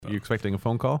You expecting a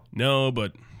phone call? No,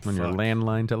 but On your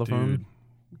landline telephone? dude,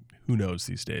 who knows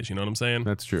these days? You know what I'm saying?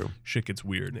 That's true. Shit gets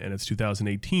weird, and it's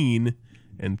 2018,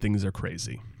 and things are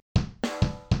crazy.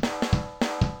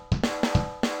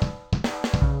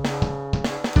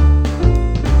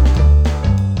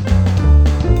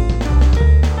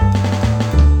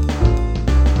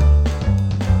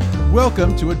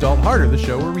 Welcome to Adult Harder, the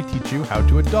show where we teach you how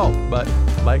to adult, but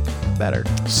like better.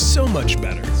 So much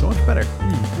better. So much better.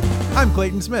 I'm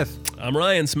Clayton Smith. I'm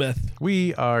Ryan Smith.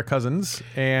 We are cousins,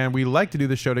 and we like to do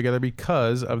the show together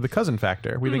because of the cousin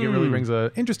factor. We think it really brings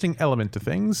an interesting element to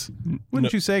things.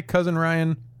 Wouldn't you say, Cousin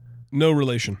Ryan? No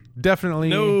relation. Definitely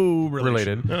No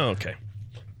relation. related. Oh, okay.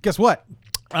 Guess what?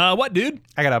 What, dude?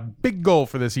 I got a big goal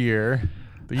for this year.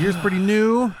 The year's pretty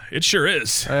new. It sure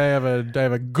is. I have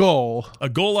a goal. A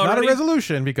goal Not already? a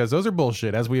resolution, because those are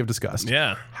bullshit, as we have discussed.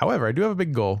 Yeah. However, I do have a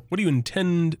big goal. What do you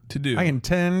intend to do? I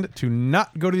intend to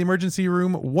not go to the emergency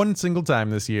room one single time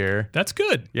this year. That's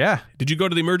good. Yeah. Did you go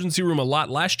to the emergency room a lot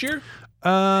last year?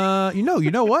 You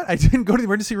know what? I didn't go to the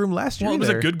emergency room last year. Well, it was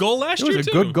a either. good goal last It year, was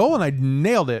a too. good goal, and I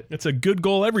nailed it. It's a good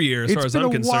goal every year, as far as I'm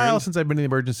It's been a while concerned. since I've been in the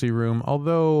emergency room,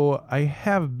 although I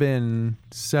have been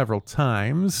several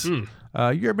times. You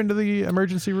ever been to the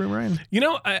emergency room, Ryan? You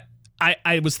know,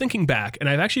 I was thinking back, and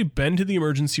I've actually been to the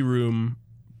emergency room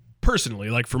personally,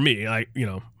 like for me,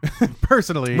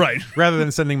 Personally, Right. rather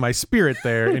than sending my spirit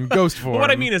there in ghost form. What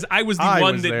I mean is, I was the I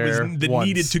one was that there once.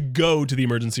 needed to go to the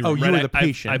emergency room. Oh, you right? were the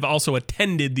patient. I've also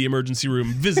attended the emergency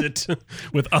room visit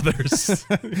with others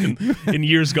in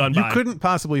years gone You by. couldn't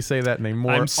possibly say that in a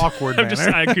more I'm s- awkward I'm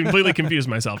manner. I completely confused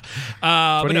myself.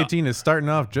 But no, 2018 is starting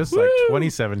off just like Woo!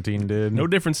 2017 did. no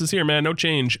differences here, man. No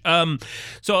change.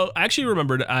 So I actually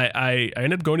remembered I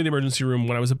ended up going to the emergency room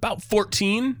when I was about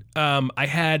 14. I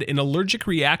had an allergic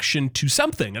reaction to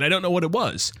something, and I don't know what it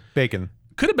was. Bacon,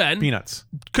 Could have been. peanuts,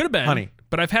 Could have been. honey,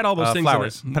 But I've had all those things.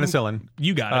 flowers, in it. penicillin,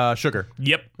 You got it. sugar,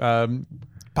 Yep.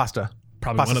 pasta,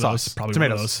 Probably pasta one of sauce, those. Probably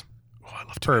tomatoes, one of those. Oh, I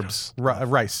love tomatoes. herbs,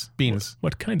 rice, beans,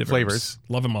 What kind of Flavors. herbs?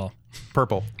 Love them all.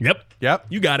 purple. Yep. Yep.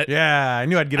 You got it. Yeah, I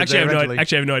knew I'd get Actually, it I there have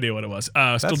eventually. I have no idea what it was.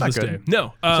 Still to not this day. good.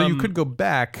 No. So you could go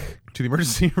back to the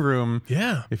emergency room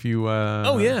Yeah. if you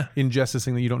yeah. ingest this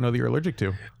thing that you don't know that you're allergic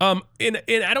to. And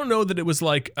I don't know that it was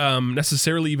like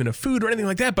necessarily even a food or anything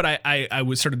like that, but I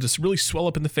was sort of just really swell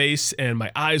up in the face, and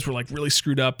my eyes were like really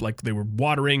screwed up, like they were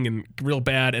watering and real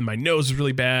bad, and my nose was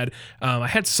really bad. I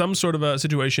had some sort of a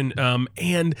situation,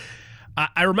 and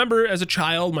I remember as a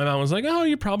child, my mom was like, "Oh,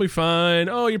 you're probably fine.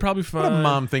 Oh, you're probably fine." What a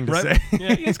mom thing to Right? say.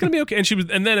 Yeah, it's gonna be okay.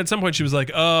 And then at some point she was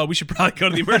like, "Oh, we should probably go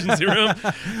to the emergency room."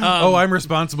 Oh, I'm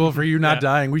responsible for you not yeah.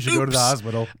 dying. We should go to the Oops.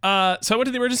 hospital. So I went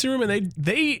to the emergency room, and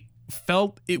they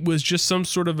felt it was just some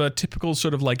sort of a typical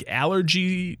sort of like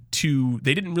allergy to,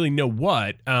 they didn't really know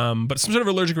what, but some sort of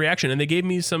allergic reaction, and they gave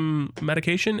me some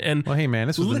medication, and Well, hey, man,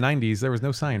 this was the 90s. There was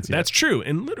no science yet. that's true.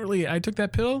 And literally, I took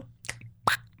that pill.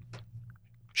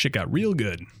 Shit got real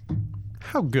good.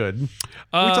 How good?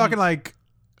 Are we talking like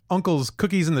Uncle's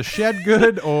cookies in the shed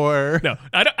good, or... No,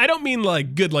 I don't mean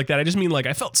like good like that. I just mean like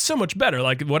I felt so much better.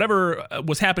 Like whatever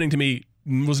was happening to me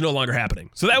was no longer happening.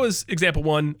 So that was example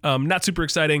one. Not super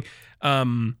exciting.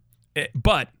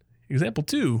 But example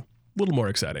two, a little more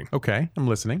exciting. Okay, I'm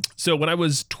listening. So when I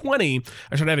was 20,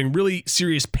 I started having really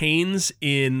serious pains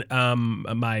in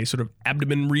my sort of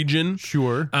abdomen region.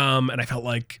 Sure. And I felt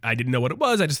like I didn't know what it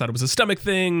was. I just thought it was a stomach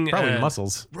thing. Probably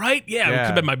muscles. Right? Yeah. It Yeah, could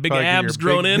have been my big probably abs your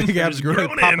grown big- in. big They're abs just grown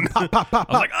in. grown in. Pop, pop, pop,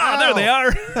 I was like, oh, there they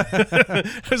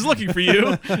are. I was looking for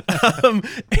you.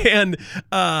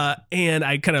 And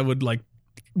I kind of would like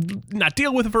not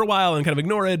deal with it for a while and kind of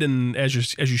ignore it, and as you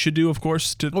should do, of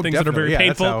course, to things that are very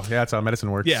Definitely. painful. That's how medicine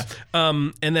works. Yeah.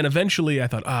 And then eventually I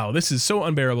thought, oh, this is so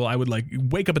unbearable. I would like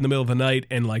wake up in the middle of the night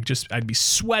and like I'd be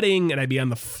sweating and I'd be on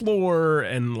the floor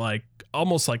and like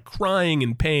almost like crying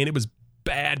in pain. It was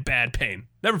bad pain.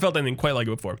 Never felt anything quite like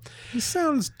it before. This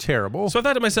sounds terrible. So I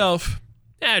thought to myself,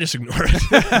 just ignore it.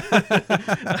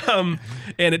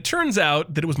 And it turns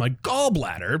out that it was my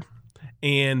gallbladder.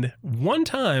 And one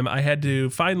time I had to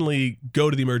finally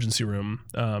go to the emergency room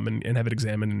and have it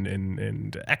examined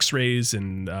and x-rays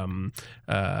and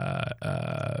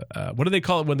what do they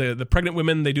call it when the pregnant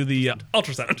women, they do the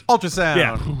ultrasound. Ultrasound.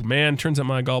 Yeah. Ooh, man, turns out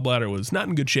my gallbladder was not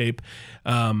in good shape.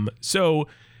 So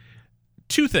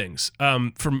two things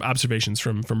from observations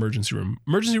from emergency room.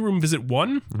 Emergency room visit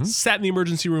one, sat in the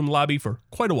emergency room lobby for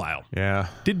quite a while. Yeah.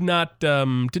 Did not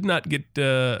get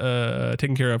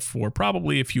taken care of for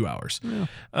probably a few hours,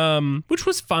 which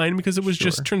was fine because it was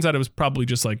just, turns out it was probably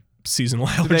just like seasonal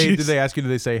allergies. Did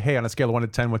they say, hey, on a scale of 1 to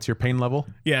 10, what's your pain level?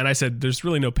 Yeah, and I said, there's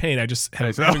really no pain. I just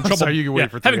having said, trouble. sorry, you can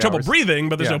wait for 3 having trouble hours. breathing,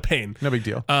 but there's Yeah. no pain. No big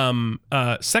deal.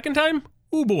 Second time,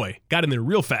 Ooh boy, got in there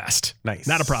real fast. Nice.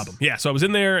 Not a problem. Yeah, so I was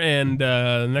in there, and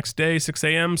the next day, 6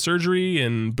 a.m. surgery,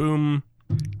 and boom,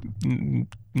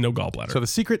 no gallbladder. So the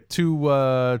secret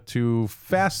to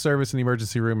fast service in the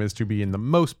emergency room is to be in the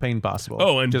most pain possible.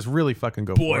 Oh, and just really fucking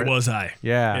go for boy it. was I.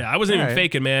 Yeah. I wasn't All even right.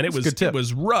 faking, man. It That's a good tip.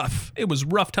 was rough. It was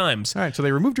rough times. All right, so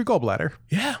they removed your gallbladder.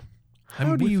 Yeah.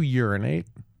 How do you urinate?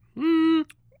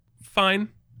 Fine.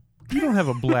 You don't have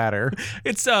a bladder.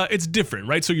 It's different,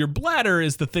 right? So your bladder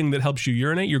is the thing that helps you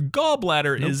urinate. Your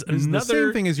gallbladder is It's another the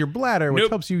same thing as your bladder, which Nope.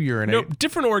 helps you urinate. Nope,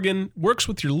 different organ, works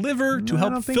with your liver to I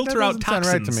help don't think filter that out doesn't sound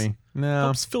toxins. right to me. No.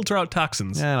 Helps filter out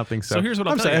toxins. I don't think so. So here's what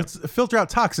I'll I'm tell sorry, you. it's filter out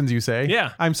toxins, you say?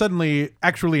 Yeah. I'm suddenly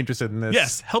actually interested in this.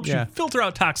 Yes, helps Yeah. you filter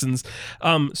out toxins.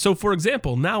 So, for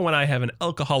example, now when I have an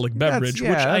alcoholic beverage,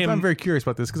 I'm very curious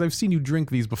about this because I've seen you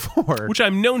drink these before, which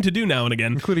I'm known to do now and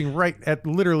again, including right at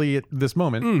literally at this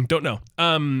moment. don't know.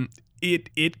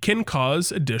 It can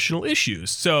cause additional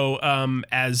issues. So,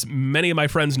 as many of my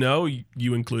friends know,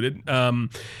 you included,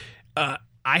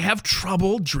 I have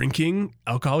trouble drinking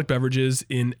alcoholic beverages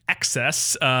in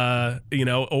excess,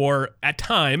 or at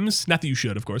times, not that you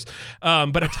should, of course,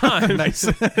 but at times. Nice.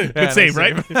 Good Yeah, save,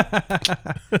 nice right?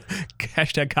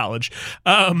 Hashtag college.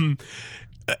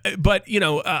 But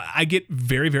I get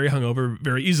very, very hungover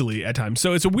very easily at times.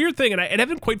 So it's a weird thing, and I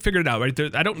haven't quite figured it out. Right,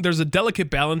 there's a delicate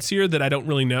balance here that I don't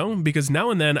really know, because now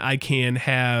and then I can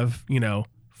have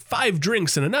 5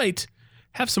 drinks in a night,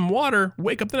 have some water,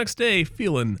 wake up the next day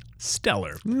feeling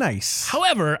stellar. Nice.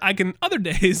 However, other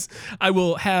days I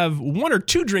will have 1 or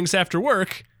 2 drinks after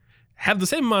work, have the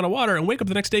same amount of water, and wake up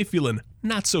the next day feeling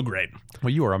not so great. Well,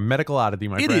 you are a medical oddity,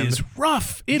 my It friend. is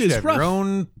rough. It You is have rough. your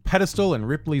own pedestal and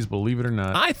Ripley's, believe it or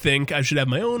not. I think I should have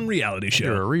my own reality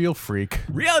You're a show. real freak.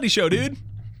 Reality show, dude.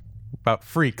 About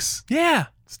freaks, Yeah.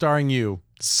 starring you.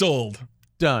 Sold.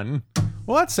 Done.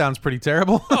 Well, that sounds pretty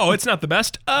terrible. Oh, it's not the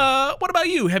best. What about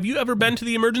you? Have you ever been to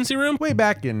the emergency room? Way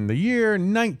back in the year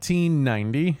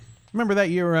 1990. Remember that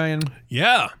year, Ryan?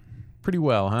 Yeah. Pretty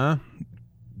well, huh?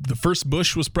 The first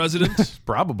Bush was president.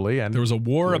 Probably. And There was a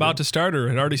war about to start, or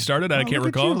had already started. I can't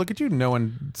recall. Look at you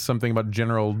knowing something about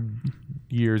general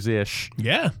years-ish.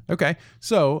 Yeah. Okay,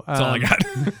 so That's all I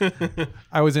got.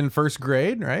 I was in first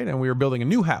grade, right? And we were building a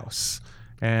new house.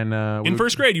 And In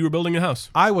first grade, you were building a house.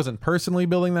 I wasn't personally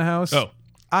building the house. Oh.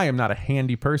 I am not a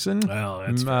handy person. Well,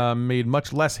 that's made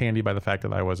much less handy by the fact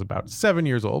that I was about 7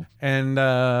 years old, and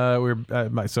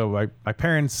my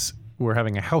parents were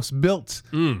having a house built,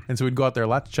 and so we'd go out there a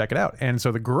lot to check it out. And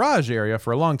so the garage area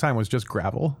for a long time was just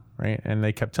gravel, right? And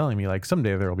they kept telling me like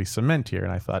someday there will be cement here,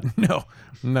 and I thought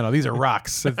no, these are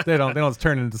rocks. they don't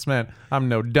turn into cement. I'm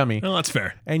no dummy. Well, that's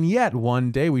fair. And yet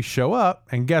one day we show up,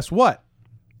 and guess what?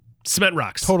 Cement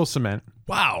rocks. Total cement.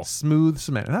 Wow. Smooth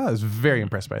cement. And I was very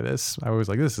impressed by this. I was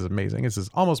like, this is amazing. This is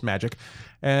almost magic.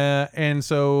 And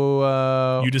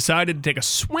so... You decided to take a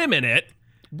swim in it,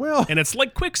 well, and it's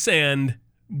like quicksand,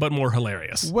 but more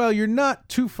hilarious. well, you're not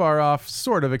too far off,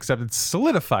 sort of, except it's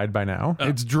solidified by now.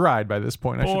 It's dried by this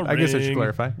point. I guess I should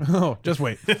Boring. clarify. Oh, just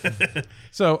wait.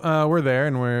 So we're there,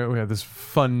 and we have this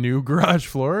fun new garage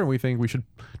floor, and we think we should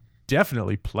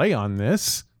definitely play on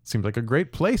this. Seems like a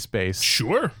great play space,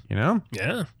 Sure. you know?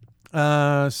 Yeah.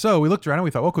 So we looked around and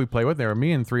we thought, what can we play with? There were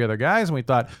me and 3 other guys, and we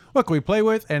thought, what can we play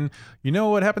with? And you know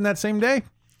what happened that same day?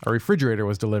 Our refrigerator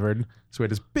was delivered. So we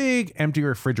had this big empty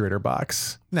refrigerator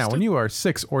box. Now, when you are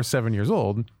 6 or 7 years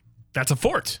old, That's a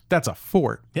fort. that's a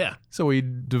fort. Yeah. So we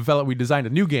designed a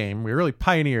new game. We were really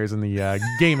pioneers in the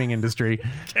gaming industry.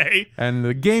 Okay. And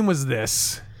the game was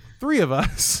this. 3 of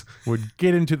us would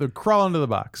crawl into the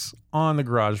box on the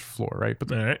garage floor, right? But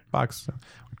the All right. box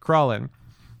would crawl in,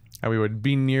 and we would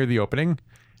be near the opening.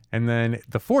 And then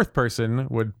the 4th person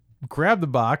would grab the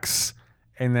box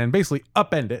and then basically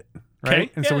upend it, right?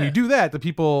 Okay, And so when yeah. you do that, the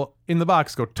people in the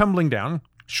box go tumbling down,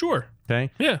 Sure. okay?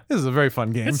 Yeah. This is a very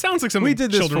fun game. It sounds like something We did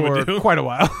this children would for do. quite a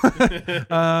while.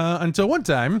 Until one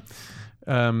time,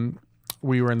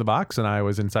 we were in the box, and I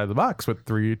was inside the box with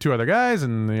 2 other guys,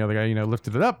 and the other guy,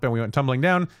 lifted it up, and we went tumbling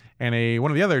down. And one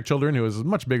of the other children, who was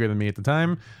much bigger than me at the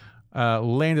time,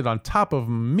 landed on top of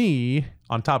me,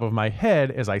 on top of my head,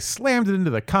 as I slammed it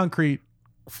into the concrete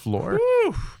floor.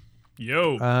 Woo.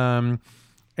 Yo.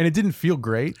 And it didn't feel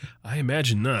great. I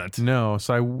imagine not. No.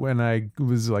 So when I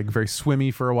was like very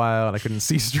swimmy for a while and I couldn't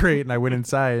see straight, and I went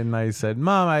inside and I said,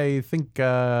 "Mom, I think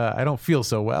I don't feel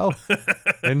so well."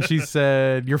 And she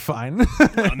said, "You're fine."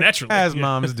 Well, naturally. As Yeah.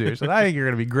 moms do. She said, "I think you're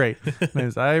going to be great." And I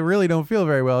said, "I really don't feel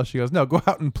very well." She goes, "No, go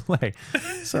out and play."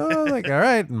 So I was like, all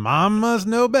right, Mom must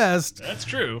know best. That's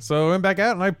true. So I went back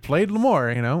out and I played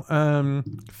more,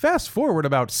 Fast forward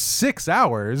about 6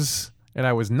 hours, and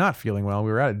I was not feeling well.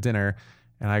 We were out at dinner,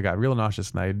 and I got real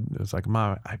nauseous, and I was like,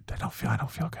 Mom, I don't feel good. I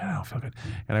don't feel good.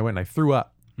 And I went and I threw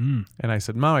up. And I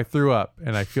said, Mom, I threw up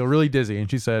and I feel really dizzy.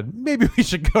 And she said, maybe we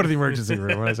should go to the emergency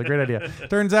room. And I said, great idea.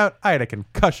 Turns out I had a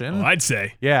concussion. Oh, I'd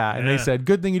say. Yeah. And they said,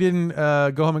 good thing you didn't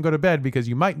go home and go to bed because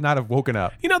you might not have woken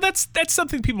up. You know, that's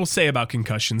something people say about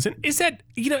concussions. And is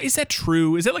that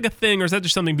true? Is that like a thing, or is that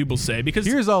just something people say? Because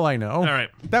here's all I know. All right.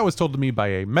 That was told to me by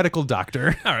a medical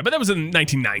doctor. All right. But that was in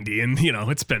 1990. And,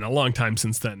 it's been a long time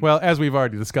since then. Well, as we've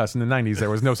already discussed, in the 90s, there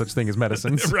was no such thing as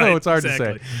medicine. So right, it's hard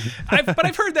exactly. to say. But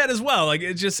I've heard that as well. Like,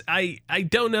 it's just, I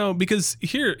don't know, because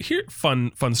here,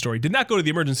 fun story. Did not go to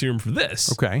the emergency room for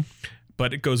this. Okay.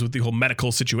 But it goes with the whole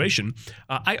medical situation.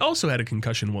 I also had a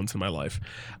concussion once in my life.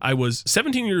 I was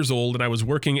 17 years old, and I was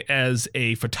working as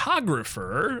a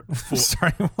photographer.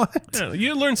 Sorry, what? Yeah,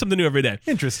 you learn something new every day.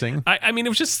 Interesting. I mean, it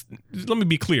was just, let me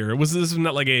be clear. This was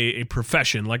not like a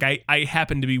profession. Like, I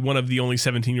happened to be one of the only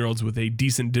 17-year-olds with a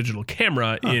decent digital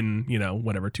camera in,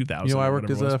 whatever, 2000. You know, I worked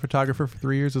as a photographer for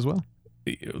 3 years as well.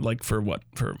 Like for what?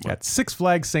 At Six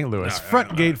Flags St. Louis.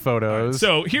 Front gate photos.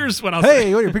 So here's what I'll say.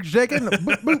 Hey, what are your pictures taken?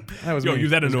 Boop, boop. That was me. You're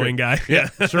that annoying guy. Yeah,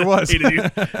 sure was. Hated you.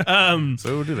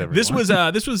 So did everyone. This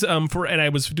was and I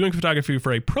was doing photography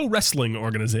for a pro wrestling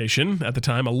organization at the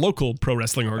time, a local pro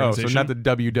wrestling organization. Oh, so not the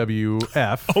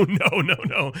WWF. Oh,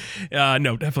 no.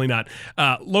 No, definitely not.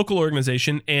 Local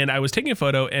organization, and I was taking a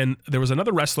photo, and there was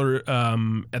another wrestler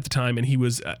at the time, and he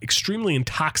was extremely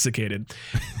intoxicated,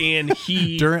 and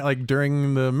he during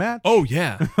the match. Oh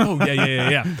yeah.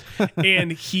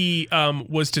 And he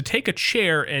was to take a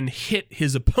chair and hit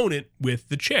his opponent with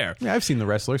the chair. Yeah, I've seen The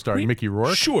Wrestler starring Mickey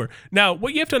Rourke. Sure. Now,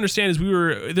 what you have to understand is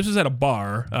this was at a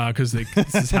bar, because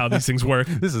this is how these things work.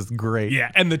 This is great.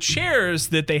 Yeah, and the chairs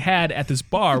that they had at this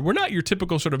bar were not your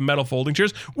typical sort of metal folding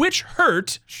chairs, which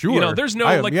hurt. Sure. There's no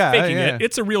faking it.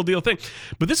 It's a real deal thing.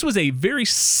 But this was a very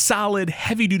solid,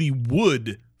 heavy-duty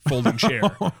wood folding chair.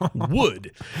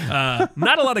 Wood.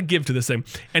 Not a lot of give to this thing.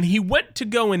 And he went to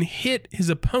go and hit his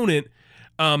opponent.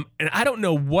 And I don't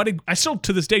know I still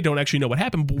to this day don't actually know what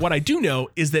happened, but what I do know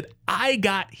is that I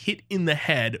got hit in the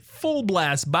head full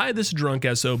blast by this drunk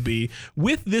SOB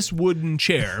with this wooden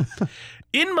chair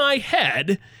in my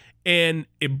head, and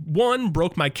it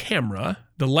broke my camera.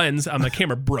 The lens on the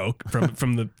camera broke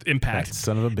from the impact. That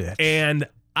son of a bitch. And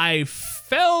I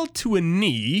fell to a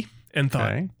knee and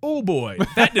thought, oh boy,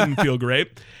 that didn't feel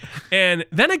great. And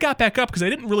then I got back up because I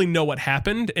didn't really know what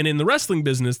happened. And in the wrestling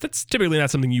business, that's typically not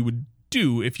something you would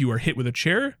do if you are hit with a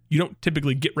chair. You don't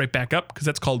typically get right back up because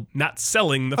that's called not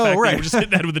selling the fact that you just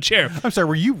hit that with a chair. I'm sorry,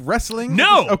 were you wrestling?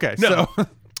 No. Okay, no. So.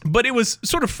 But it was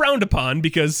sort of frowned upon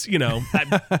because,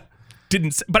 I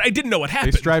didn't know what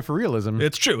happened. They strive for realism.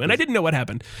 It's true. And I didn't know what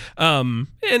happened.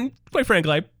 And quite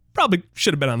frankly, I probably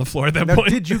should have been on the floor at that point.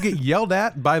 Did you get yelled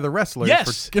at by the wrestler?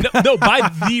 Yes. No, by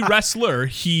the wrestler.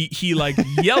 He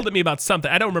yelled at me about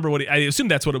something. I don't remember I assume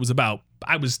that's what it was about.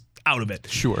 I was out of it.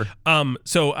 Sure.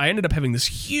 So I ended up having this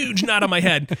huge knot on my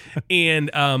head, and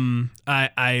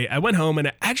I went home, and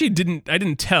I actually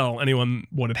didn't tell anyone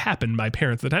what had happened. My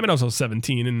parents at the time, and I was also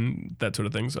 17 and that sort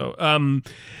of thing. So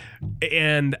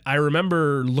and I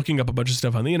remember looking up a bunch of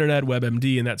stuff on the internet,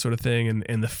 WebMD and that sort of thing,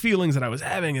 and the feelings that I was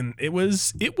having, and it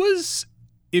was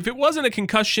if it wasn't a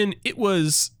concussion, it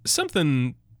was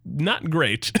something not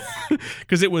great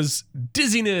because it was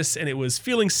dizziness and it was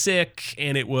feeling sick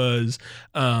and it was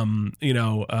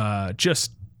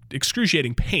just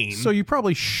excruciating pain. So you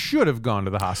probably should have gone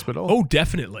to the hospital. Oh,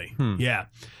 definitely. Yeah.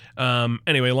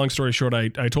 Anyway, long story short, I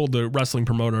told the wrestling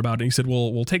promoter about it. And he said,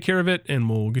 "Well, we'll take care of it, and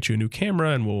we'll get you a new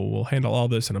camera, and we'll handle all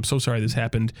this. And I'm so sorry this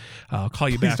happened. I'll call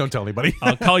you back. Please don't tell anybody.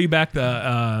 I'll call you back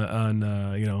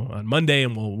on Monday,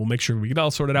 and we'll make sure we get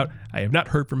all sorted out." I have not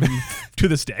heard from him to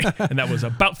this day, and that was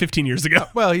about 15 years ago.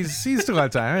 Well, he's still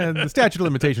got time. The statute of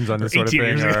limitations on this sort of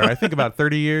thing are, I think, about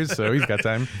 30 years, so he's got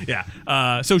time.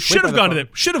 Yeah. So should have gone to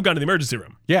the emergency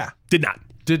room. Yeah.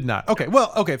 Did not. Okay.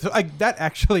 Well, okay. So that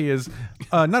actually is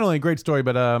not only a great story,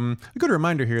 but a good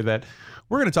reminder here that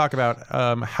we're going to talk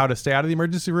about how to stay out of the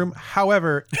emergency room.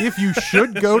 However, if you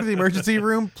should go to the emergency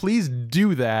room, please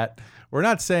do that. We're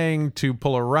not saying to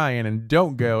pull a Ryan and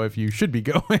don't go if you should be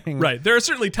going. Right. There are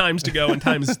certainly times to go and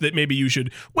times that maybe you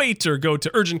should wait or go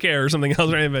to urgent care or something else.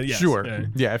 But yes. Sure.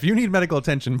 Yeah. If you need medical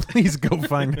attention, please go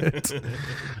find it.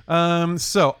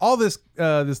 So all this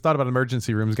this thought about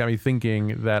emergency rooms got me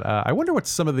thinking that I wonder what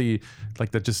some of the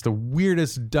just the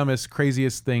weirdest, dumbest,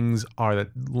 craziest things are that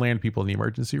land people in the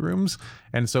emergency rooms.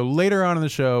 And so later on in the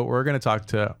show, we're going to talk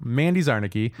to Mandy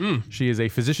Zarnicki. She is a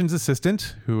physician's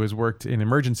assistant who has worked in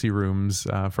emergency rooms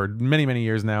for many, many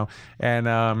years now.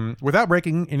 And without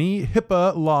breaking any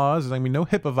HIPAA laws, I mean, no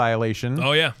HIPAA violation.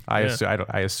 Oh, yeah. I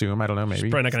assume. I don't know. Maybe.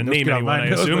 She's probably not going to name anyone, I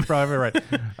assume. Probably right.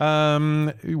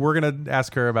 We're going to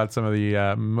ask her about some of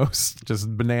the most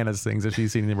just bananas things that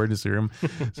she's seen in the emergency room.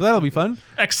 So that'll be fun.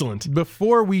 Excellent.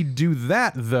 Before we do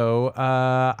that, though,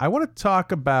 I want to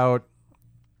talk about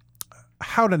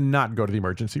how to not go to the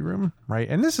emergency room, right?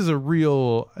 And this is a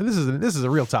real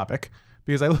topic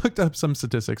because I looked up some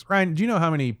statistics. Ryan, do you know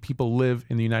how many people live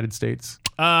in the United States?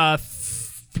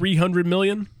 300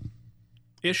 million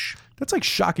ish. That's like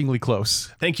shockingly close.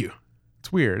 Thank you.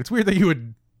 It's weird. It's weird that you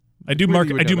would. I do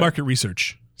market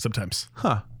research sometimes.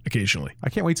 Huh. Occasionally.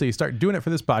 I can't wait till you start doing it for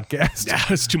this podcast. Yeah,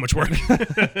 it's too much work.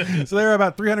 So there are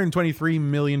about 323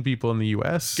 million people in the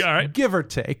U.S. All right. Give or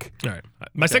take. All right.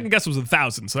 My second guess was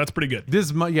 1,000, so that's pretty good.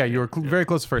 You were very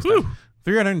close the first time.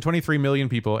 323 million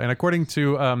people. And according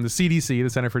to the CDC, the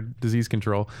Center for Disease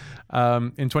Control,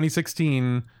 in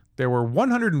 2016, there were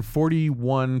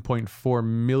 141.4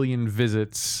 million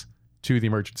visits to the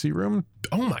emergency room.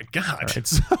 Oh my God. Right,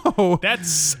 so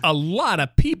that's a lot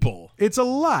of people. It's a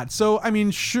lot. So, I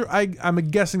mean, sure, I'm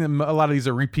guessing that a lot of these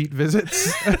are repeat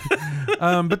visits.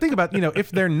 But think about, if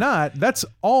they're not, that's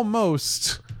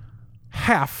almost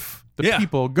half the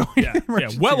people going to the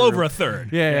emergency well room. Over a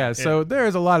third. Yeah. So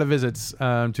there's a lot of visits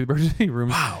to the emergency room.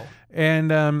 Wow.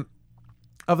 And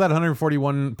of that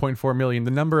 141.4 million,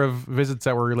 the number of visits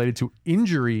that were related to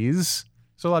injuries.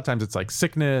 So a lot of times it's like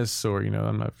sickness or,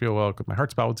 I'm not feel well because my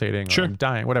heart's palpitating or I'm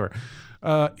dying, whatever.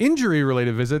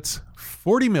 Injury-related visits,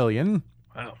 40 million.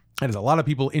 Wow. That is a lot of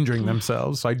people injuring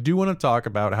themselves. So I do want to talk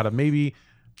about how to maybe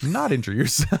not injure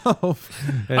yourself.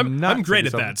 I'm great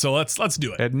at that, so let's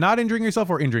do it. And not injuring yourself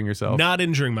or injuring yourself? Not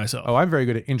injuring myself. Oh, I'm very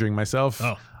good at injuring myself.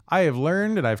 Oh. I have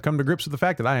learned and I've come to grips with the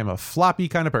fact that I am a floppy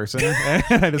kind of person.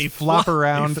 And I just flop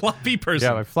around. A floppy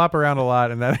person. Yeah, I flop around a lot,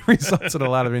 and that results in a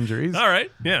lot of injuries. All right,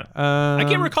 yeah. I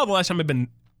can't recall the last time I've been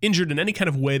injured in any kind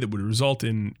of way that would result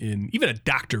in even a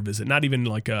doctor visit, not even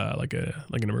like an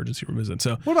emergency room visit.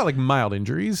 So what about like mild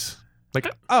injuries? Like,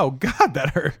 oh God, that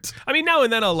hurts. I mean, now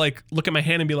and then I'll like look at my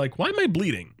hand and be like, why am I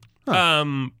bleeding? Huh.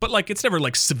 But like it's never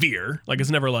like severe. Like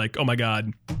it's never like, oh my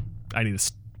God, I need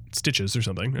stitches or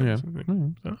something. Yeah.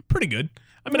 Pretty good.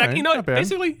 I mean, right,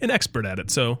 basically an expert at it.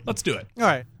 So let's do it. All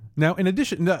right. Now, in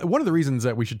addition, one of the reasons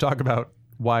that we should talk about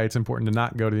why it's important to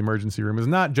not go to the emergency room is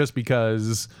not just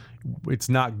because it's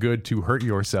not good to hurt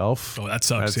yourself. Oh, that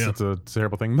sucks. It's a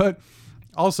terrible thing. But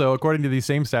also, according to these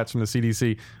same stats from the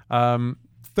CDC,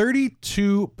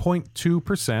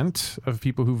 32.2% of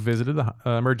people who visited the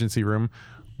emergency room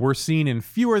were seen in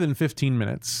fewer than 15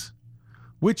 minutes.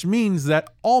 Which means that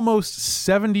almost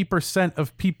 70%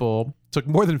 of people took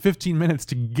more than 15 minutes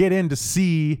to get in to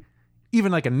see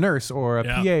even like a nurse or a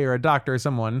PA or a doctor or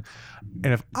someone.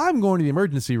 And if I'm going to the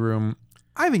emergency room,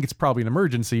 I think it's probably an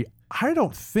emergency. I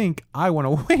don't think I want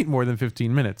to wait more than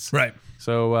 15 minutes. Right.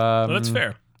 So well, that's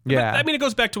fair. Yeah. I mean, it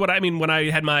goes back to what I mean when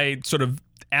I had my sort of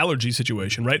allergy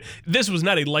situation, right? This was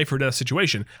not a life or death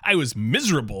situation. I was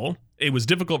miserable. It was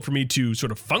difficult for me to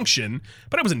sort of function,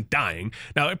 but I wasn't dying.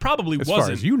 Now, it probably wasn't. As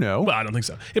far as you know. Well, I don't think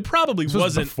so. It probably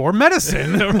wasn't. Before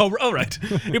medicine. Oh, right.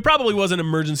 It probably wasn't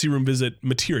emergency room visit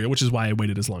material, which is why I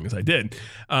waited as long as I did.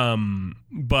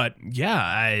 But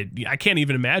yeah, I can't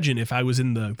even imagine if I was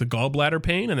in the gallbladder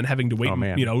pain and then having to wait,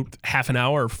 half an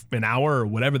hour or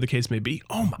whatever the case may be.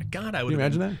 Oh my God, I would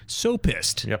imagine that? So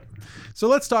pissed. Yep. So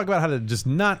let's talk about how to just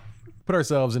not put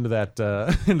ourselves into that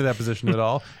position at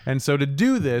all. And so to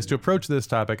do this, to approach this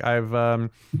topic, I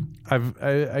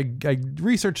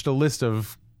researched a list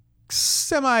of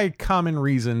semi-common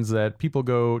reasons that people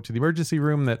go to the emergency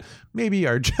room that maybe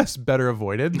are just better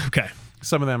avoided. Okay.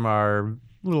 Some of them are a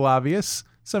little obvious.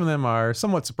 Some of them are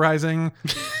somewhat surprising.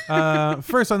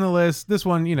 First on the list, this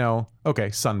one,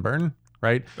 sunburn,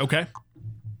 right? Okay.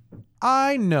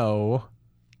 I know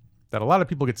that a lot of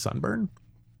people get sunburn.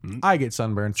 I get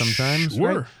sunburned sometimes,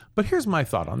 sure. Right? But here's my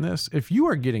thought on this. If you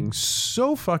are getting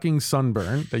so fucking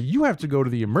sunburned that you have to go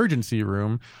to the emergency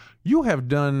room, you have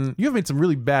made some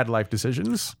really bad life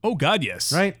decisions. Oh God,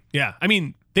 yes. Right? Yeah. I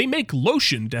mean, they make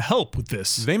lotion to help with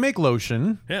this. They make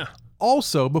lotion. Yeah.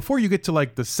 Also, before you get to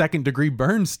like the 2nd-degree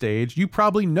burn stage, you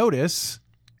probably notice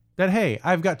that, hey,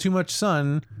 I've got too much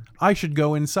sun. I should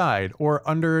go inside or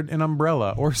under an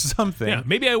umbrella or something. Yeah,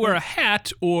 maybe I wear a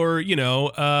hat or,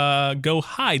 go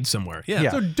hide somewhere.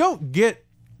 Yeah. So don't get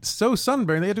so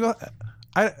sunburned that you have to go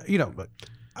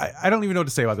I don't even know what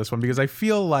to say about this one because I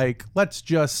feel like let's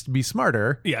just be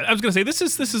smarter. Yeah, I was gonna say this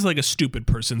is like a stupid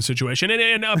person situation,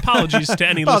 and apologies to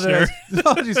any listener.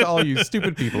 Apologies to all you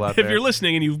stupid people out there. If you're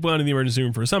listening and you've gone to the emergency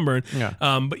room for a sunburn,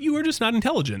 but you are just not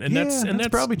intelligent, and that's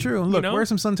probably true. Look, wear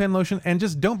some suntan lotion and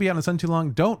just don't be out in the sun too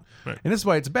long. Don't. Right. And this is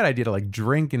why it's a bad idea to like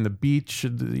drink in the beach. Oh,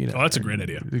 that's a great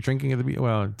idea. Drinking at the beach.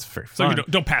 Well, it's very fun. So you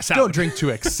don't pass out. Don't drink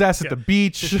to excess at the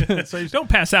beach. So don't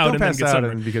pass out. Don't pass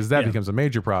out because that becomes a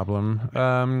major problem.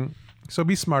 So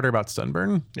be smarter about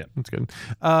sunburn. Yeah, that's good.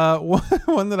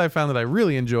 One that I found that I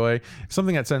really enjoy,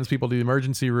 something that sends people to the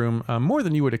emergency room more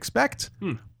than you would expect,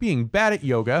 being bad at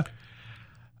yoga.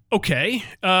 Okay.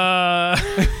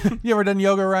 You ever done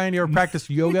yoga, Ryan? You ever practiced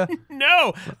yoga?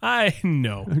 No. I'll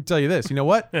tell you this. You know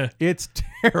what? It's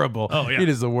terrible. Oh, yeah. It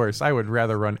is the worst. I would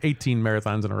rather run 18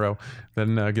 marathons in a row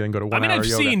than go to 1 hour yoga. I've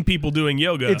seen people doing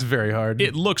yoga. It's very hard.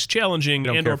 It looks challenging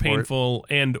and or painful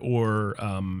and or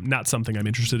not something I'm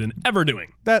interested in ever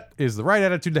doing. That is the right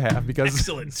attitude to have because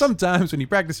sometimes when you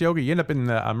practice yoga, you end up in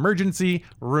the emergency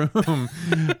room.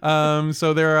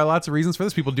 So there are lots of reasons for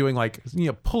this. People doing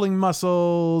pulling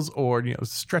muscles or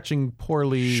stretching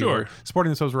poorly, or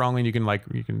supporting themselves wrongly. And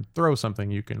you can throw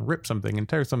something, you can rip something and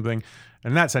tear something,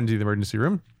 and that sends you to the emergency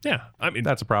room. Yeah, I mean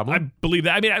that's a problem. I believe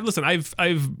that. I mean, listen, I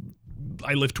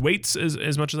lift weights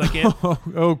as much as I can.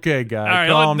 Okay, guy, right,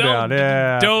 calm down.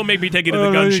 Yeah, don't make me take you to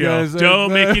the gun show.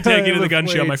 Don't make me take you to the gun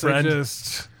show, my friend.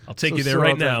 I'll take you there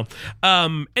right now.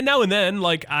 And now and then,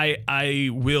 I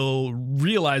will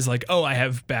realize I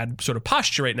have bad sort of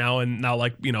posture right now, and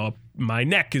now my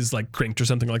neck is crinked or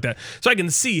something like that. So I can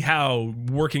see how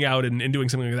working out and doing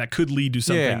something like that could lead to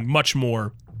something much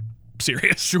more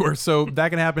serious. Sure. So that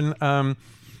can happen.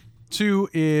 Two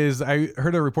is I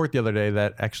heard a report the other day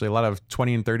that actually a lot of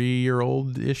 20 and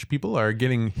 30-year-old-ish people are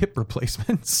getting hip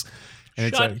replacements. And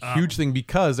it's a huge thing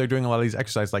because they're doing a lot of these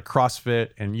exercises like CrossFit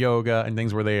and yoga and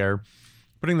things where they are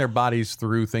putting their bodies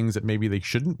through things that maybe they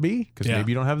shouldn't be because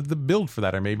maybe you don't have the build for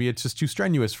that, or maybe it's just too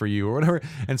strenuous for you or whatever.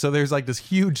 And so there's this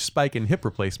huge spike in hip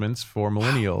replacements for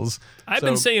millennials. I've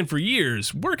been saying for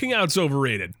years, working out's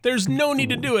overrated. There's no need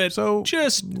to do it. So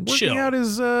just chill. Working out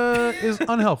is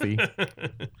unhealthy.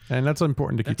 And that's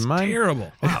important to keep in mind.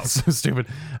 Terrible. Wow. It's so stupid.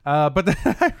 But then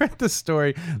I read this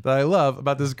story that I love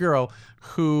about this girl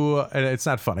who, and it's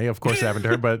not funny, of course it happened to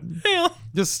her, but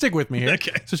just stick with me here.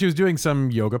 Okay. So she was doing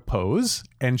some yoga pose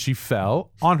and she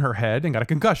fell on her head and got a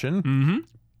concussion. Mm-hmm.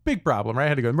 Big problem, right? I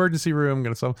had to go to the emergency room.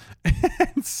 And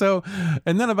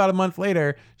then about a month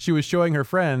later, she was showing her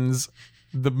friends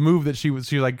the move that she was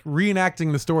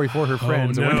reenacting the story for her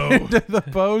friends and went into the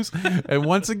pose and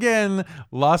once again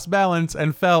lost balance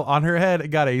and fell on her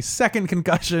head, got a second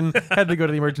concussion, had to go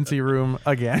to the emergency room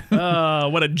again.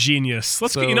 What a genius.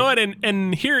 Let's you know what,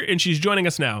 and she's joining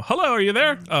us now. Hello, are you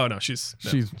there? Oh no, she's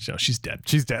dead.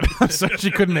 She's dead. So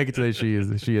she couldn't make it today. She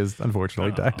is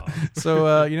unfortunately died.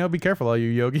 So be careful, all you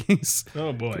yogis.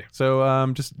 Oh boy. So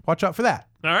just watch out for that.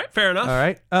 All right, fair enough. All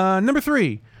right. Number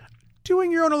 3.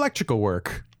 Doing your own electrical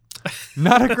work.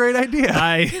 Not a great idea.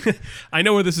 I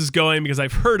know where this is going because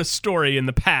I've heard a story in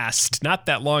the past, not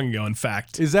that long ago, in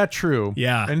fact. Is that true?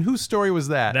 Yeah. And whose story was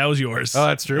that? That was yours. Oh,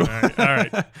 that's true. All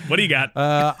right. What do you got?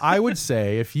 I would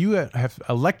say if you have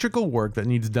electrical work that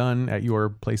needs done at your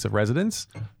place of residence,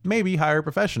 maybe hire a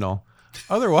professional.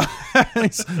 Otherwise,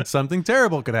 something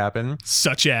terrible could happen.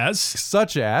 Such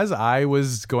as I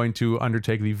was going to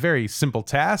undertake the very simple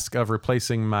task of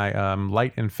replacing my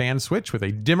light and fan switch with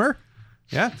a dimmer.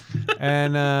 Yeah.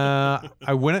 And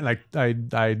I went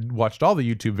and I watched all the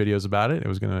YouTube videos about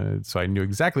it. So I knew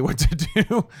exactly what to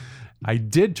do. I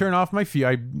did turn off my fuse.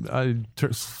 I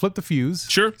flipped the fuse.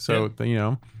 Sure. So,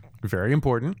 very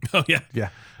important. Oh, yeah. Yeah.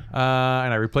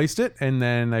 And I replaced it, and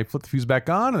then I flipped the fuse back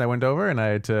on, and I went over and I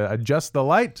had to adjust the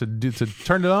light to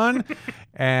turn it on,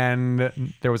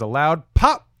 and there was a loud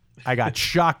pop. I got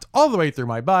shocked all the way through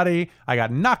my body. I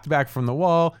got knocked back from the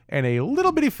wall, and a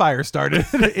little bitty fire started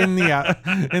in the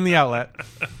outlet.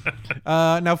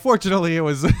 Now, fortunately, it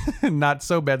was not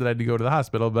so bad that I had to go to the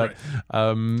hospital, but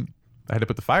I had to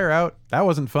put the fire out. That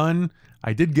wasn't fun.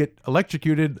 I did get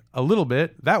electrocuted a little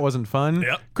bit. That wasn't fun.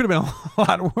 Yep. Could have been a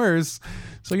lot worse.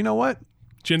 So you know what?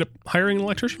 Did you end up hiring an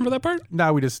electrician for that part?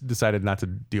 No, we just decided not to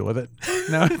deal with it.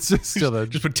 No, it's just still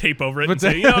just put tape over it and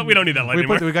say, we don't need that light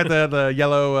anymore. We got the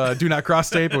yellow do not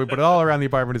cross tape, and we put it all around the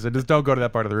apartment and said, just don't go to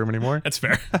that part of the room anymore. That's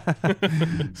fair.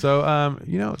 So,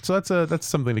 so that's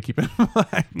something to keep in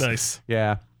mind. Nice.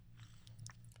 Yeah.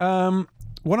 One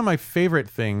of my favorite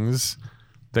things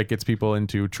that gets people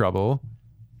into trouble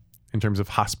in terms of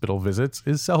hospital visits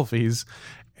is selfies.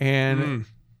 And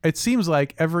it seems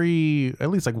like at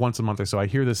least once a month or so, I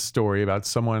hear this story about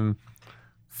someone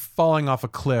falling off a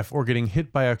cliff or getting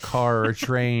hit by a car or a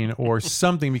train or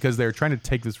something because they're trying to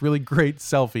take this really great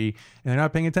selfie and they're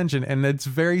not paying attention. And it's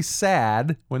very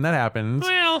sad when that happens.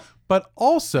 Well, But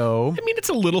also, I mean, it's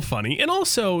a little funny. And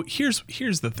also, here's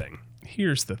the thing.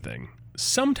 Here's the thing.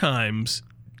 Sometimes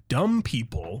dumb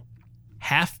people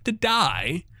have to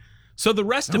die so the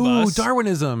rest of us...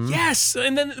 Darwinism. Yes,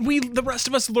 and then the rest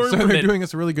of us learn So from they're it. doing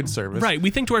us a really good service. Right, we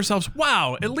think to ourselves,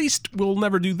 wow, at least we'll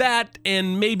never do that,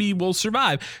 and maybe we'll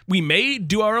survive. We may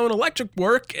do our own electric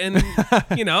work, and,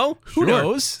 you know, who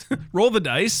knows? Roll the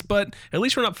dice, but at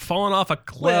least we're not falling off a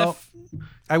cliff. Well,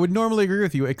 I would normally agree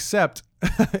with you, except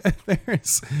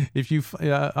there's, if you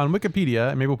on Wikipedia,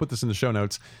 and maybe we'll put this in the show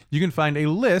notes, you can find a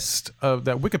list of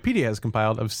that Wikipedia has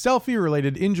compiled of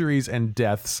selfie-related injuries and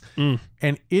deaths, and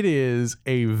it is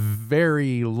a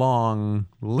very long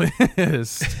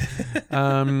list,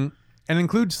 and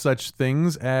includes such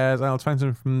things as, let's find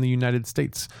some from the United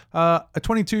States. A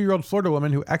 22-year-old Florida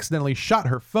woman who accidentally shot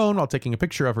her phone while taking a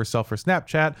picture of herself for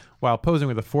Snapchat while posing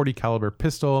with a .40 caliber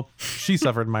pistol. She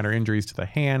suffered minor injuries to the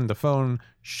hand. The phone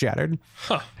shattered.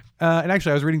 And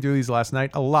actually, I was reading through these last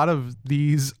night. A lot of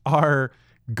these are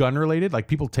gun related, like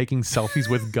people taking selfies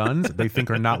with guns that they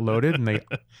think are not loaded and they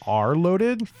are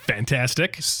loaded.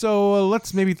 Fantastic. So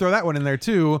let's maybe throw that one in there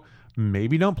too.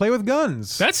 Maybe don't play with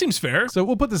guns. That seems fair. So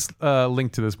we'll put this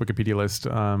link to this Wikipedia list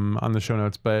on the show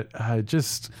notes, but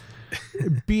just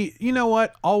be, you know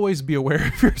what? Always be aware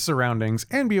of your surroundings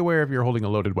and be aware if you're holding a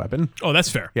loaded weapon. Oh, that's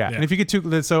fair. Yeah. And if you get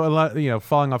too, so a lot,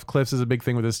 falling off cliffs is a big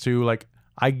thing with this too. Like,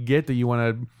 I get that you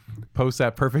want to post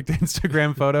that perfect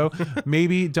Instagram photo.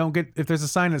 Maybe don't get, if there's a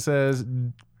sign that says,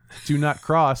 do not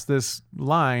cross this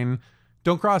line,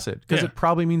 don't cross it, because it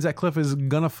probably means that cliff is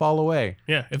going to fall away.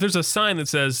 Yeah. If there's a sign that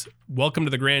says, welcome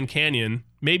to the Grand Canyon,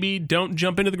 maybe don't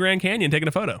jump into the Grand Canyon taking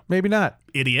a photo. Maybe not.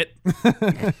 Idiot.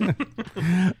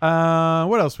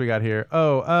 What else we got here?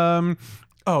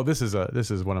 This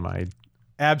is one of my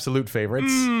absolute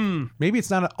favorites. Maybe it's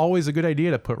not always a good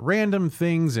idea to put random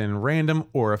things in random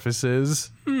orifices.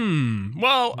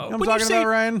 Well, I'm talking about,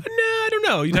 Ryan? No, I don't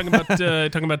know. You talking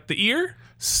about the ear?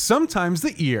 Sometimes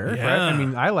the ear, Yeah. right? I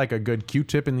mean, I like a good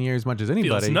Q-tip in the ear as much as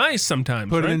anybody. Feels nice sometimes.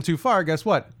 Put right? it in too far, guess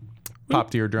what?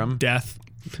 Popped eardrum. Death.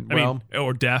 Well,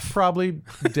 Or deaf. Probably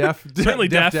deaf. Certainly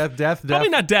deaf. Deaf. Probably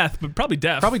not death, but probably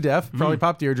deaf. Probably deaf. Probably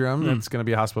popped eardrum. That's going to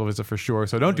be a hospital visit for sure.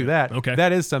 So don't do that. Okay.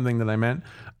 That is something that I meant.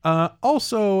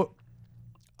 Also,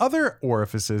 other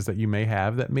orifices that you may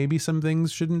have that maybe some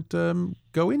things shouldn't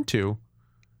go into.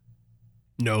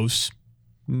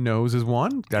 Nose is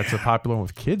one. That's a popular one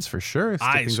with kids for sure.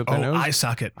 Stick things up their nose. Eye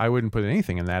socket. I wouldn't put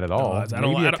anything in that at all. I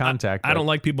don't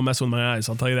like people messing with my eyes.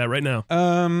 I'll tell you that right now.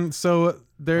 So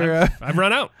there. I've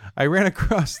run out. I ran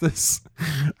across this.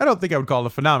 I don't think I would call it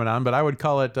a phenomenon, but I would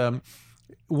call it.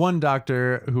 One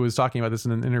doctor who was talking about this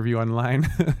in an interview online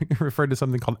referred to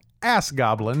something called ass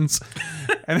goblins.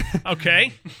 And,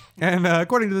 Okay. and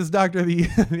according to this doctor, the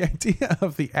idea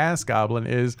of the ass goblin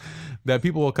is that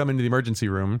people will come into the emergency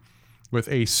room with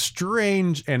a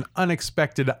strange and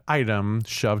unexpected item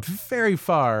shoved very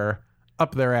far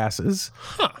up their asses.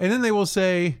 And then they will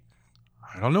say,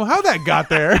 I don't know how that got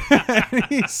there. And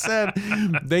he said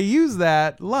they use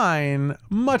that line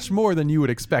much more than you would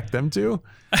expect them to.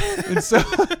 And so,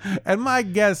 and my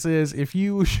guess is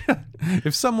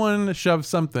if someone shoves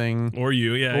something, Or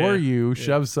you,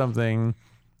 shove something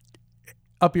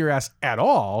up your ass at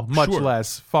all, much Sure.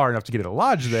 less far enough to get it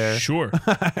lodged there. Sure.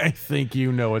 I think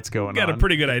you know what's going on. Got a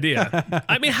pretty good idea.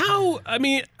 So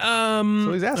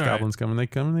these ass all goblins come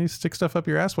and they stick stuff up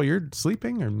your ass while you're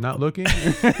sleeping or not looking.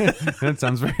 That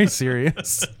sounds very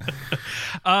serious.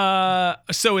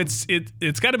 So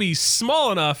it's got to be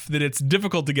small enough that it's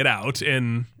difficult to get out,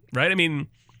 and right. I mean,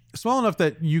 Small enough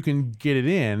that you can get it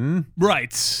in,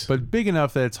 right. but big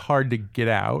enough that it's hard to get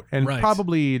out, and Right.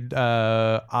 probably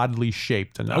oddly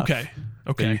shaped enough Okay.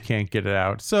 that you can't get it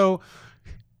out. So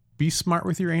be smart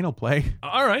with your anal play.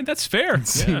 All right, that's fair.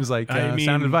 Seems like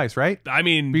sound advice, right? I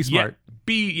mean, Be smart.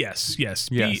 Yes. Yes.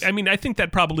 I mean, I think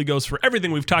that probably goes for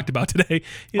everything we've talked about today.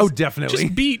 Oh,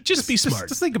 definitely. Just be smart.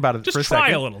 Just think about it Just for a try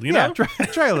second. a little, you know?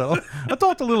 Try a little.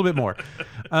 Adult a little bit more.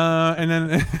 And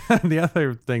then the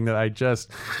other thing that this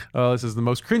is the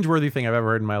most cringeworthy thing I've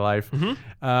ever heard in my life.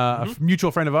 A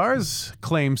mutual friend of ours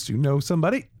claims to know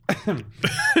somebody.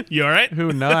 You all right?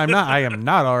 Who? No, I'm not. I am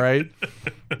not all right.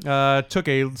 Took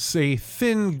a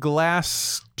thin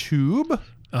glass tube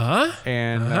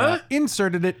and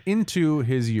inserted it into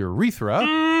his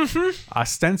urethra,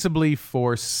 ostensibly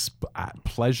for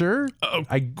pleasure.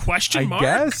 Question mark? I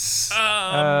guess.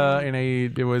 I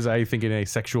think in a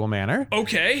sexual manner.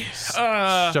 Okay.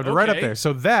 Shoved it right up there.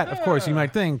 So that, of course, you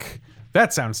might think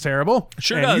that sounds terrible.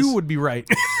 Sure and does. you would be right.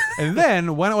 And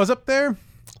then when it was up there,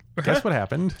 guess what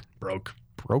happened? Broke.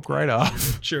 Broke right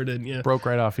off. Sure did, yeah. Broke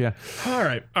right off, yeah. All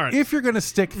right. If you're going to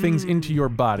stick things into your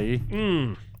body,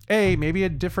 A, maybe a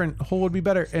different hole would be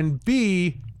better. And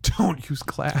B, don't use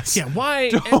glass. Yeah, why?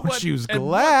 Don't use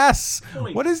glass.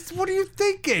 point? What are you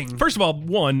thinking? First of all,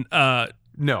 one,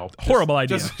 No. horrible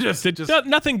idea.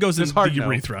 Nothing goes into hard the no.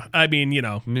 urethra. I mean,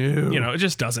 No. it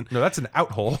just doesn't. No, that's an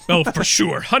out hole. Oh, for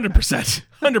sure. 100%.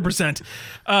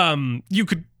 100%. You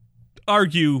could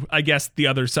argue, I guess, the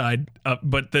other side,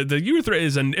 but the urethra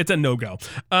it's a no-go.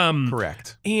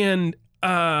 Correct. And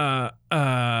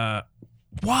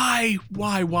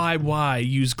why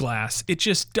use glass? It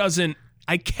just doesn't.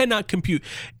 I cannot compute.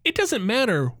 It doesn't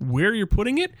matter where you're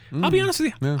putting it. I'll be honest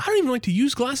with you. Yeah. I don't even like to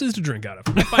use glasses to drink out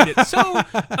of. I find it so.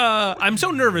 I'm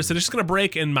so nervous that it's just going to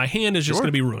break and my hand is just going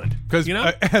to be ruined. Because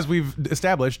as we've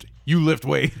established, you lift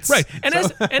weights. Right. And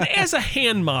as a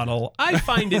hand model, I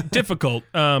find it difficult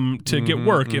to get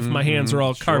work if my hands are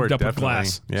all carved up with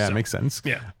glass. Yeah, So, it makes sense.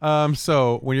 Yeah.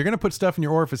 So when you're going to put stuff in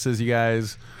your orifices, you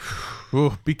guys,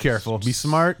 be careful. Be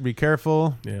smart. Be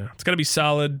careful. Yeah. It's got to be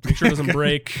solid. Make sure it doesn't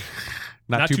break.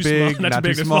 Not too big, small, not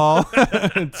too small.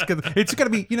 It's gotta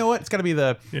be. You know what? It's gotta be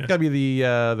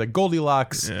the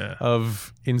Goldilocks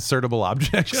of insertable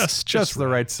objects. Just the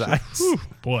right size. Whew,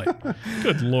 boy,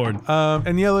 good lord.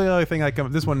 And the other thing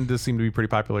this one does seem to be pretty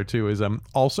popular too, is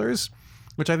ulcers,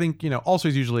 which I think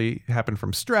ulcers usually happen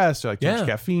from stress or like too much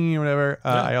caffeine or whatever.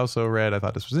 I also read. I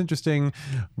thought this was interesting.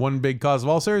 One big cause of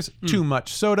ulcers: too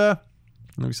much soda.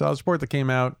 And we saw a report that came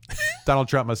out. Donald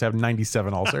Trump must have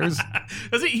 97 ulcers.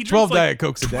 Does he 12 drinks Diet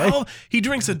Cokes a day. He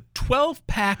drinks a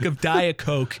 12-pack of Diet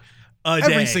Coke a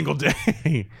day. Every single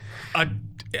day.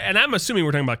 And I'm assuming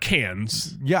we're talking about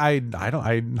cans. Yeah, I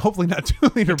don't. Hopefully not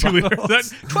 2 liter 2 liters. bottles. That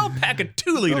 12-pack of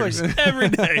 2 liters every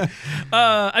day.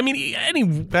 I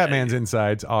mean, That man's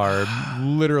insides are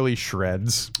literally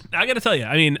shreds. I got to tell you,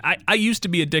 I mean, I used to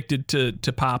be addicted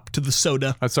to pop, to the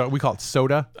soda. So we call it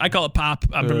soda. I call it pop.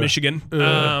 I'm from Michigan.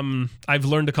 I've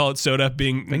learned to call it soda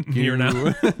being here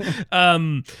now.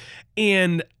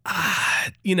 And,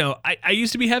 I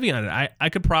used to be heavy on it. I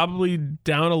could probably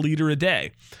down a liter a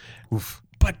day. Oof.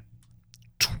 But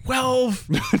 12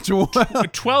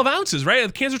 ounces, right?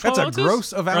 The cans are 12 That's ounces? a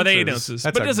gross of ounces. Or are they 8 ounces?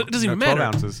 But it doesn't even 12 matter.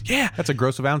 Ounces. Yeah. That's a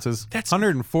gross of ounces. That's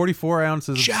 144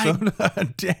 ounces of soda a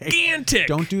day. Gigantic.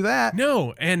 Don't do that.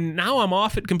 No, and now I'm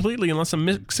off it completely unless I'm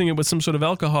mixing it with some sort of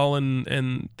alcohol,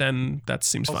 and then that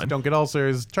seems fine. Don't get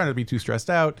ulcers. Try not to be too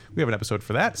stressed out. We have an episode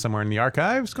for that somewhere in the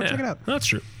archives. Go check it out. That's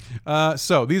true.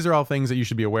 So these are all things that you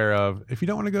should be aware of if you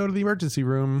don't want to go to the emergency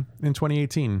room in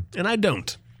 2018. And I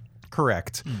don't.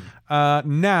 Correct.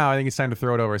 Now I think it's time to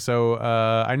throw it over. So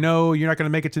I know you're not going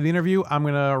to make it to the interview. I'm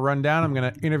going to run down. I'm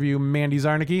going to interview Mandy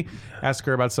Zarnicki, ask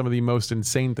her about some of the most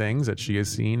insane things that she has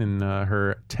seen in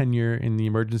her tenure in the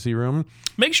emergency room.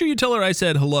 Make sure you tell her I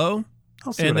said hello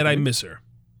and that I miss her.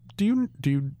 Do you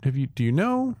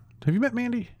know? Have you met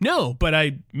Mandy? No, but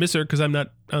I miss her because I'm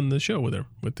not on the show with her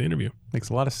with the interview. Makes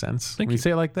a lot of sense. When you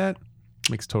say it like that, it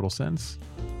makes total sense.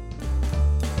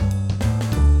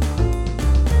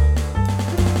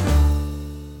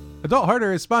 Adult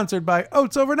Harder is sponsored by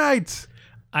Oats Overnight.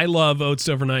 I love Oats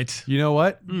Overnight. You know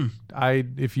what?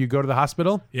 If you go to the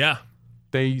hospital, Yeah,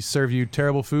 they serve you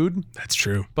terrible food. that's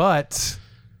true. But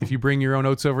if you bring your own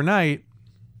Oats Overnight,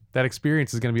 that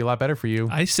experience is going to be a lot better for you.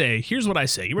 I say, here's what I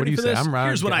say. You What ready do you for say? this? I'm wrong.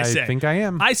 Here's what I say. I think I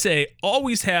am. I say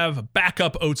always have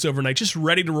backup Oats Overnight, just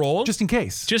ready to roll. Just in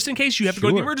case. Just in case you have to go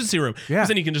to the Sure. emergency room. Yeah. Because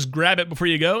then you can just grab it before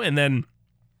you go, and then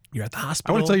you're at the I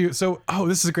hospital. want to tell you. So,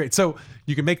 this is great. So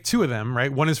you can make 2 of them,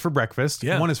 right? One is for breakfast.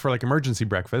 Yeah. One is for like emergency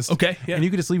breakfast. Okay, yeah. And you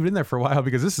can just leave it in there for a while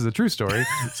because this is a true story.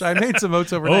 So I made some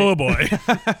Oats Overnight. Oh boy.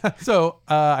 So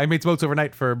I made some Oats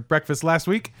Overnight for breakfast last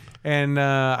week, and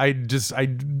I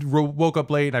woke up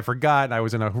late and I forgot. And I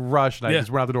was in a rush and I just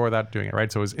went out the door without doing it.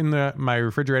 Right, so it was in my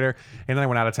refrigerator, and then I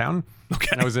went out of town. Okay.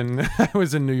 And I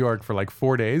was in New York for like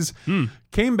 4 days.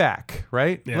 Came back,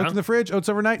 right? Yeah. Looked in the fridge. Oats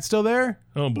Overnight still there.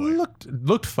 Oh boy.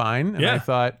 Looked fine. And Yeah. I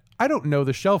thought, I don't know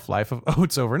the shelf life of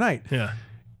Oats Overnight. Yeah.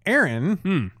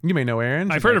 Erin, you may know Erin.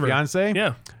 She's I've heard my of her. fiance.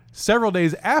 Yeah. Several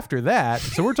days after that,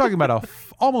 so we're talking about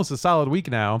almost a solid week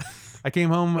now. I came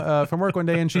home from work one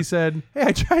day and she said, "Hey,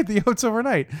 I tried the Oats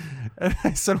Overnight." And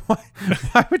I said,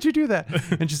 "Why would you do that?"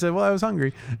 And she said, "Well, I was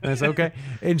hungry." And I said, "Okay."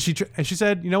 And she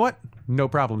said, "You know what? No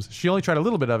problems." She only tried a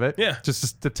little bit of it,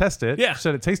 just to test it. Yeah. She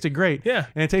said it tasted great. Yeah.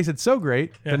 And it tasted so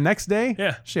great. The next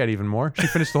day, she had even more. She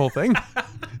finished the whole thing.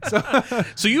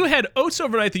 So you had Oats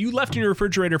Overnight that you left in your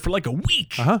refrigerator for like a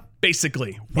week,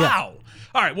 basically. Wow.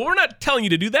 All right, well, we're not telling you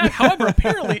to do that. However,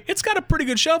 apparently, it's got a pretty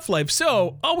good shelf life,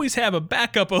 so always have a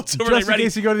backup Oats Overnight Just in ready.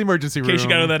 case you go to the emergency room. In case you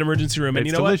got to that emergency room. And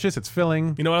It's you know delicious. It's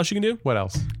filling. You know what else you can do? What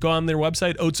else? Go on their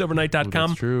website, oatsovernight.com.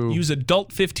 That's true. Use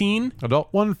adult15.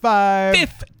 Adult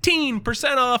 1.5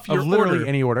 15% off your of literally order.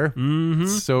 any order. Mm-hmm.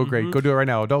 So great. Go do it right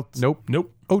now.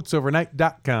 Nope.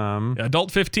 Oatsovernight.com.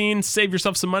 Adult15, save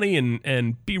yourself some money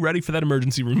and be ready for that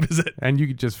emergency room visit. And you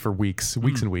could just for weeks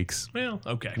and weeks. Well,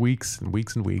 okay. Weeks and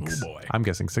weeks and weeks. Oh, boy. I'm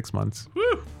guessing 6 months.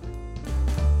 Woo.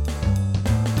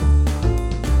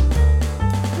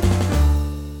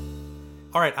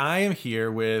 All right, I am here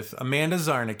with Amanda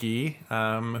Zarnicki,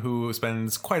 who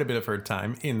spends quite a bit of her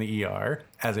time in the ER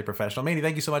as a professional. Mandy,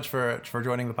 thank you so much for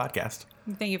joining the podcast.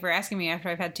 Thank you for asking me after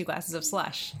I've had 2 glasses of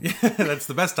slush. That's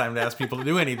the best time to ask people to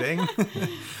do anything.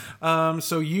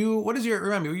 So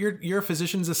you're a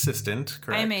physician's assistant,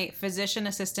 correct? I am a physician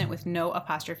assistant with no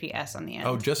apostrophe S on the end.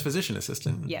 Oh, just physician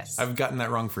assistant? Yes. I've gotten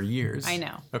that wrong for years. I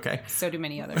know. Okay. So do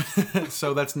many others.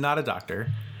 So that's not a doctor.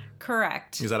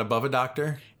 Correct. Is that above a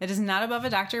doctor? It is not above a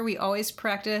doctor. We always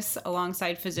practice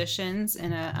alongside physicians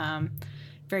in a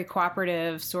very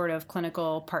cooperative sort of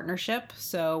clinical partnership.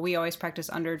 So we always practice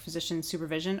under physician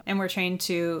supervision, and we're trained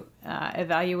to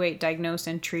evaluate, diagnose,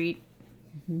 and treat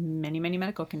many, many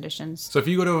medical conditions. So if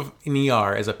you go to an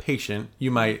ER as a patient,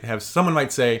 someone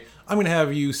might say, I'm going to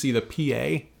have you see the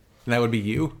PA, and that would be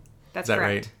you? That's Is that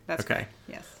correct. right? That's okay. correct.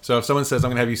 Yes. So if someone says, I'm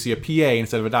going to have you see a PA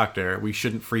instead of a doctor, we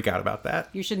shouldn't freak out about that.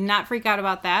 You should not freak out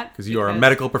about that. Because you are a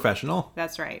medical professional.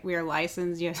 That's right. We are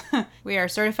licensed. Yes. We are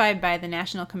certified by the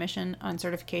National Commission on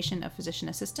Certification of Physician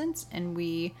Assistants, and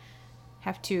we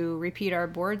have to repeat our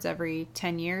boards every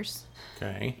 10 years.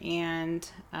 Okay. And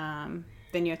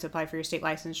then you have to apply for your state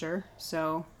licensure.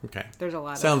 So Okay. there's a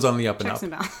lot Sounds of on the up and checks up.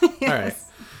 and balances. Yes. All right.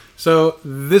 So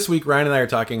this week, Ryan and I are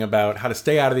talking about how to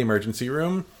stay out of the emergency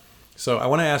room. So I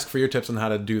want to ask for your tips on how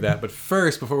to do that. But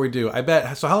first, before we do,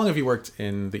 so how long have you worked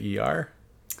in the ER?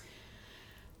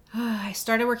 I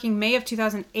started working May of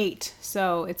 2008,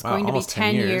 so it's going to be almost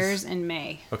 10 10 years in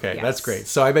May. Okay, Yes. that's great.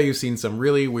 So I bet you've seen some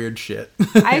really weird shit.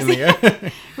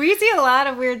 We see a lot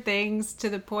of weird things to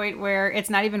the point where it's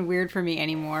not even weird for me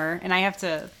anymore. And I have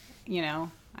to,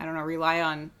 rely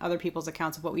on other people's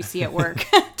accounts of what we see at work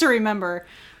to remember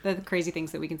the crazy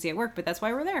things that we can see at work. But that's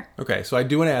why we're there. Okay, so I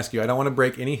do want to ask you, I don't want to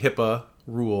break any HIPAA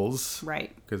rules.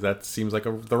 Right. Because that seems like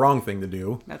the wrong thing to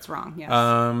do. That's wrong, yes.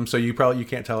 So you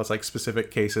can't tell us like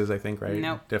specific cases, I think, right?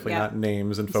 Nope. Definitely Yep. not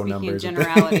names and phone Speaking numbers. in and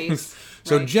generalities. things.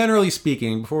 So Right. generally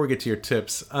speaking, before we get to your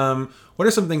tips, what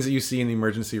are some things that you see in the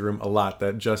emergency room a lot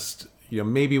that just,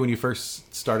 maybe when you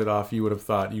first started off, you would have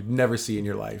thought you'd never see in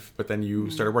your life, but then you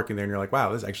started working there and you're like,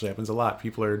 wow, this actually happens a lot.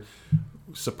 People are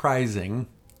surprising.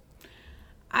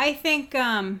 I think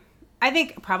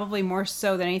probably more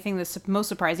so than anything, the most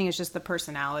surprising is just the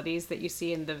personalities that you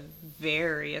see in the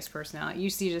various personalities. You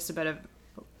see just a bit of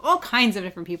all kinds of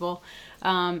different people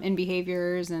in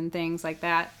behaviors and things like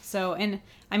that. So,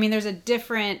 there's a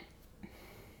different,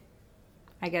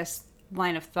 I guess,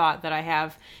 line of thought that I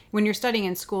have. When you're studying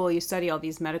in school, you study all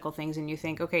these medical things and you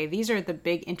think, okay, these are the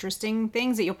big interesting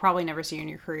things that you'll probably never see in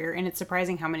your career. And it's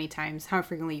surprising how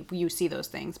frequently you see those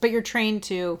things. But you're trained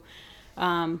to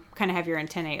kind of have your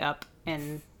antennae up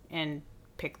and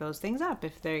pick those things up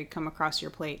if they come across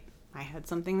your plate. I had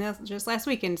something just last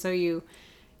week, and so you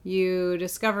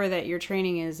discover that your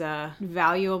training is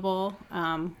valuable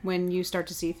when you start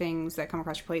to see things that come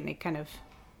across your plate, and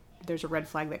there's a red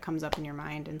flag that comes up in your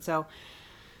mind. And so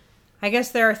I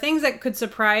guess there are things that could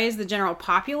surprise the general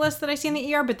populace that I see in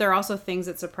the ER, but there are also things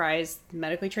that surprise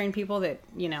medically trained people that,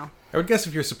 I would guess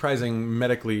if you're surprising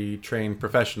medically trained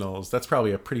professionals, that's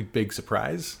probably a pretty big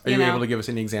surprise. Are you able to give us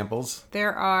any examples?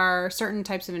 There are certain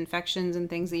types of infections and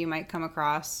things that you might come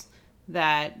across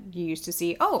that you used to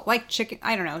see. Oh, like chicken.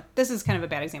 I don't know. This is kind of a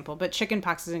bad example, but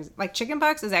chickenpox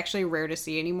is actually rare to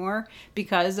see anymore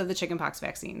because of the chickenpox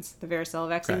vaccines, the varicella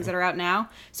vaccines that are out now.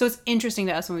 So it's interesting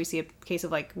to us when we see a case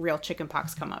of like real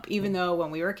chickenpox come up, even though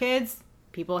when we were kids,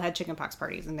 people had chickenpox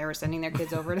parties and they were sending their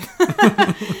kids over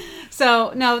to.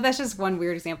 So no, that's just one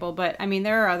weird example. But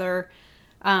there are other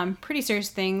pretty serious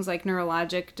things like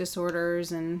neurologic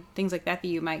disorders and things like that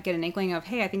you might get an inkling of,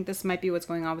 hey, I think this might be what's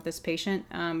going on with this patient.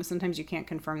 Sometimes you can't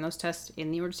confirm those tests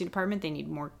in the emergency department. They need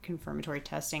more confirmatory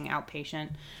testing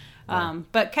outpatient.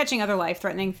 But catching other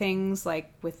life-threatening things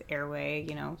like with airway,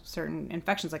 certain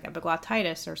infections like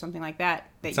epiglottitis or something like that.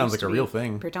 Sounds like a real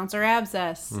thing. Peritonsal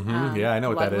abscess. Yeah, I know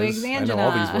what that is. Angina, I know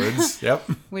all these words. Yep.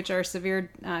 Which are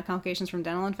severe complications from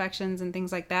dental infections and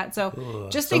things like that. So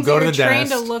just So things go that to you're the trained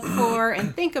to dentist. look for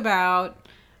and think about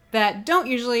that don't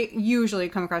usually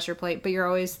come across your plate, but you're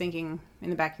always thinking, in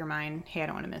the back of your mind, hey, I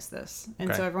don't want to miss this. And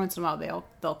Okay. so every once in a while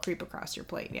they'll creep across your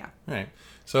plate. Yeah. All right.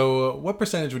 So what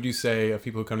percentage would you say of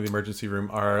people who come to the emergency room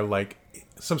are like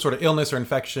some sort of illness or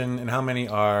infection, and how many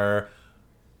are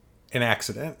an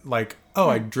accident? Like, oh,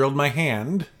 I drilled my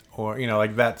hand, or, you know,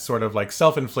 like that sort of like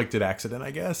self-inflicted accident, I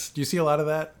guess. Do you see a lot of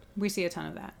that? We see a ton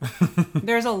of that.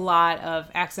 There's a lot of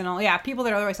accidental, people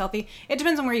that are otherwise healthy. It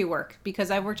depends on where you work,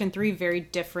 because I've worked in 3 very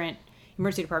different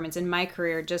emergency departments in my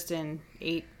career, just in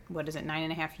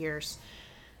 9.5 years.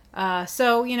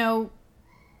 So, you know,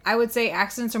 I would say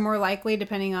accidents are more likely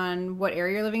depending on what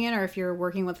area you're living in, or if you're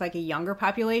working with like a younger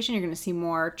population, you're going to see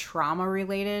more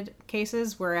trauma-related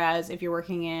cases. Whereas if you're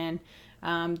working in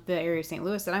the area of St.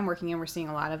 Louis that I'm working in, we're seeing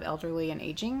a lot of elderly and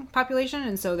aging population,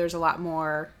 and so there's a lot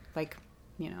more like,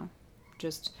 you know,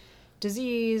 just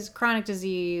disease, chronic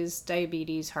disease,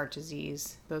 diabetes, heart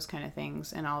disease, those kind of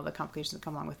things, and all the complications that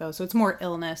come along with those. So it's more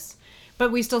illness,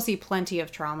 but we still see plenty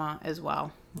of trauma as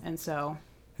well. And so,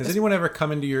 Has anyone ever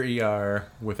come into your ER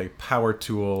with a power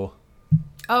tool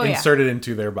oh yeah, inserted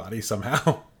into their body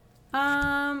somehow?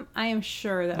 I am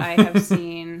sure that I have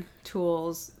seen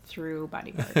tools through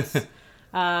bodyguards.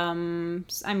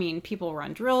 I mean, people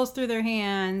run drills through their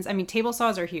hands. I mean, table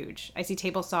saws are huge. I see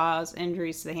table saws,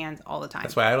 injuries to the hands all the time.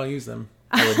 That's why I don't use them.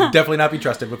 I would definitely not be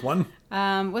trusted with one.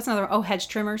 What's another? Oh, hedge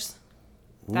trimmers.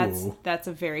 Ooh. That's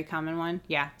a very common one.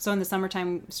 Yeah. So in the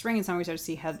summertime, spring and summer, we start to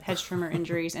see hedge trimmer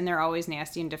injuries, and they're always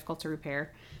nasty and difficult to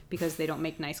repair because they don't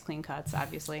make nice clean cuts,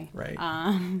 obviously. Right.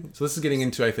 So this is getting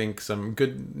into, I think, some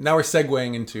good... Now we're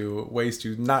segueing into ways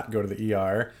to not go to the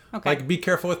ER. Okay. Like, be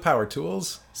careful with power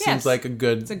tools. Yes. Seems like a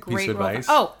good It's a piece great of rule. advice.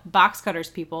 Oh, box cutters,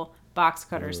 people. Box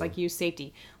cutters. Like, use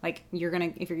safety. Like,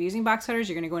 if you're using box cutters,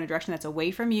 you're gonna go in a direction that's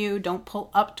away from you. Don't pull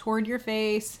up toward your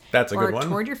face. That's a or good one.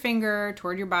 toward your finger,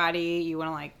 toward your body. You want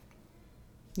to like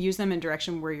use them in a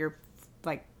direction where you're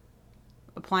like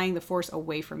applying the force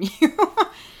away from you.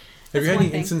 Have you had one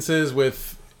any thing. instances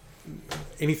with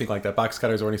anything like that, box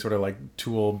cutters or any sort of like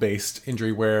tool-based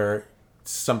injury, where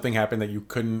something happened that you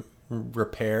couldn't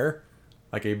repair?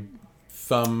 Like a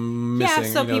thumb missing? Yeah,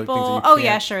 so you know, people. things that you Oh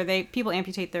yeah, can't- sure. People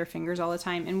amputate their fingers all the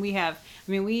time, and we have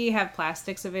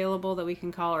plastics available that we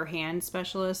can call our hand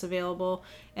specialists available,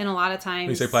 and a lot of times. When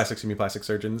you say plastics, you mean plastic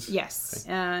surgeons? Yes,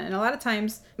 and a lot of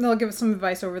times they'll give us some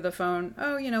advice over the phone.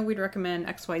 Oh, you know, we'd recommend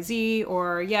XYZ,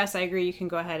 or yes, I agree. You can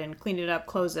go ahead and clean it up,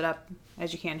 close it up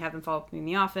as you can. Have them follow up in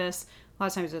the office. A lot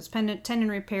of times it's tendon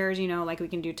repairs. You know, like we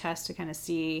can do tests to kind of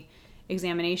see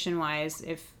examination wise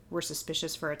if we're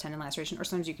suspicious for a tendon laceration, or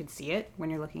sometimes you can see it when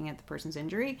you're looking at the person's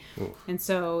injury. Oof. And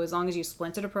so as long as you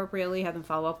splint it appropriately, have them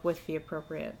follow up with the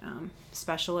appropriate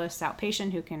specialist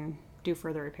outpatient who can do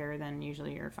further repair, then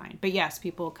usually you're fine. But yes,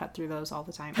 people cut through those all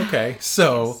the time. Okay,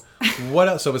 so what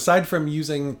else? So aside from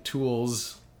using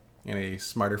tools in a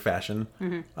smarter fashion,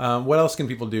 what else can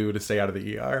people do to stay out of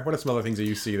the ER? What are some other things that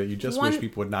you see that you just wish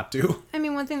people would not do? I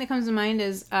mean, one thing that comes to mind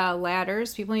is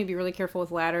ladders. People need to be really careful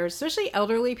with ladders, especially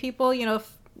elderly people. You know,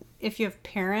 if you have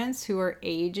parents who are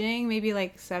aging, maybe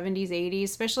like 70s, 80s,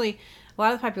 especially a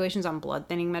lot of the population's on blood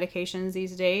thinning medications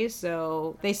these days.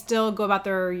 So they still go about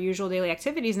their usual daily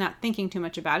activities, not thinking too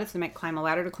much about it. So they might climb a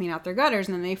ladder to clean out their gutters,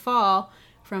 and then they fall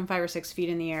from 5 or 6 feet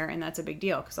in the air. And that's a big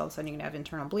deal because all of a sudden you can have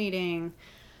internal bleeding,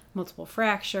 multiple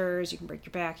fractures. You can break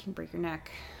your back, you can break your neck,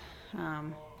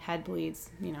 head bleeds,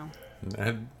 you know.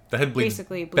 The head bleeds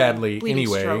Basically badly bleeding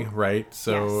anyway, stroke. right?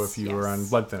 So Yes, if you were on yes.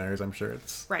 blood thinners, I'm sure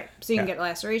it's... Right. So you can Yeah. get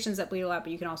lacerations that bleed a lot,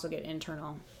 but you can also get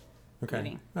internal Okay.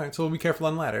 bleeding. All right, so we'll be careful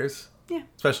on ladders. Yeah.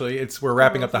 Especially, we're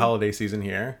wrapping up the holiday season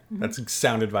here. That's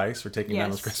sound advice for taking down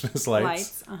those Yes. Christmas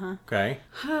lights. Uh-huh. Okay.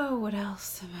 Oh, what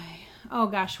else am I? Oh,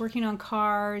 gosh, working on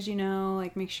cars, you know,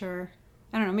 like make sure,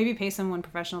 I don't know, maybe pay someone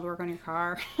professional to work on your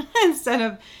car instead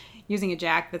of using a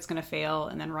jack that's going to fail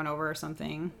and then run over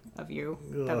something of you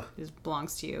that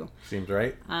belongs to you. Seems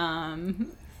right.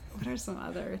 What are some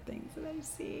other things that I've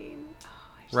seen?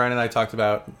 Ryan and I talked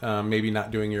about maybe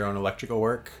not doing your own electrical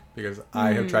work, because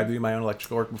I have tried to do my own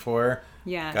electrical work before.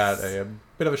 Yes. Got a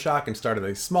bit of a shock and started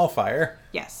a small fire.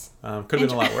 Yes. Could have been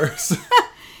a lot worse.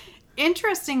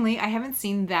 Interestingly, I haven't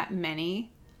seen that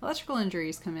many electrical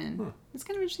injuries come in. It's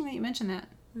kind of interesting that you mentioned that.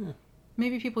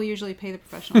 Maybe people usually pay the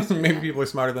professionals to do Maybe that. people are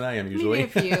smarter than I am usually.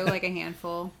 Maybe a few, like a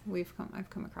handful. I've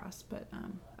come across, but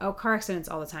car accidents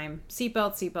all the time.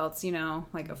 Seatbelts. You know,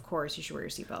 like of course you should wear your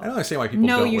seatbelt. I don't understand why people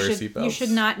No, don't you wear should. seatbelts. You should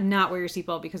not wear your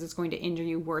seatbelt because it's going to injure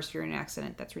you worse if you're in an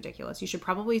accident. That's ridiculous. You should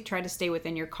probably try to stay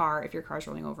within your car if your car's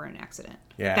rolling over in an accident.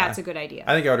 Yeah. That's a good idea.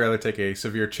 I think I would rather take a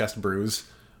severe chest bruise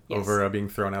Yes. over being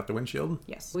thrown out the windshield.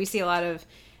 Yes, we see a lot of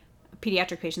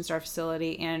pediatric patients to our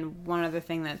facility, and one other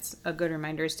thing that's a good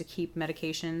reminder is to keep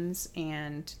medications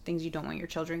and things you don't want your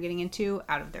children getting into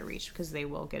out of their reach, because they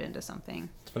will get into something.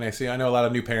 It's funny. I know a lot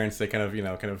of new parents, they kind of,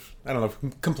 I don't know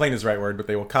if complain is the right word, but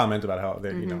they will comment about how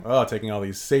they're, taking all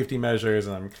these safety measures,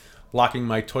 and I'm locking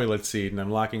my toilet seat and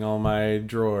I'm locking all my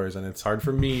drawers, and it's hard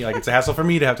for me, like it's a hassle for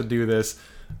me to have to do this.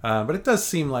 But it does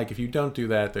seem like if you don't do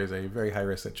that, there's a very high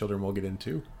risk that children will get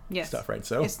into stuff, right?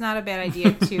 So it's not a bad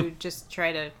idea to just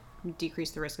try to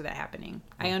decrease the risk of that happening.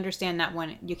 I understand that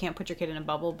when you can't put your kid in a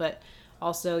bubble, but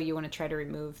also you want to try to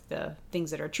remove the things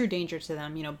that are true danger to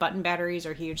them. Button batteries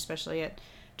are huge, especially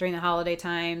during the holiday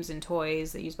times, and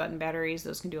toys that use button batteries.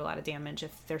 Those can do a lot of damage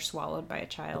if they're swallowed by a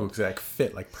child. Because they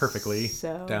fit perfectly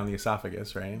down the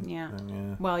esophagus, right? Yeah.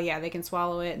 Well, yeah, they can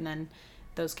swallow it, and then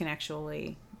those can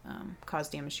actually cause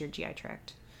damage to your GI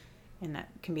tract, and that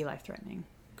can be life-threatening.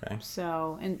 Okay.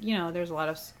 So, and there's a lot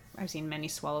of, I've seen many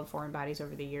swallowed foreign bodies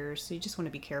over the years, so you just want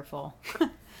to be careful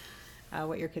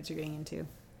what your kids are getting into.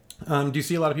 Do you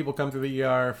see a lot of people come through the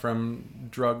ER from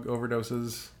drug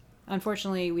overdoses?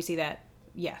 Unfortunately, we see that,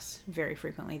 yes, very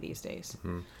frequently these days.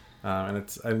 Mm-hmm. And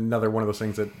it's another one of those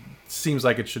things that seems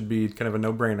like it should be kind of a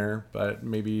no-brainer, but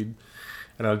maybe,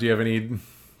 I don't know, do you have any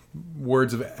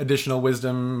words of additional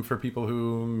wisdom for people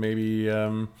who maybe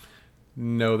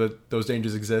know that those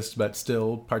dangers exist but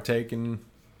still partake in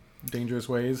dangerous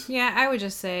ways? Yeah, I would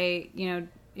just say,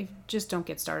 just don't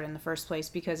get started in the first place,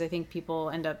 because I think people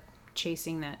end up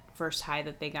chasing that first high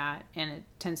that they got, and it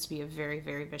tends to be a very,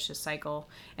 very vicious cycle.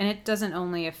 And it doesn't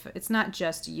only, it's not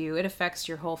just you, it affects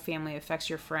your whole family, it affects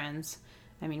your friends.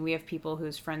 I mean, we have people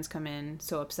whose friends come in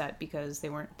so upset because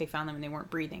they found them and they weren't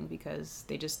breathing because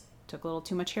they just took a little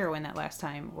too much heroin that last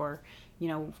time, or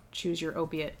choose your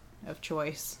opiate of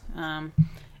choice.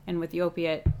 And with the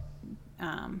opiate,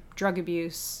 drug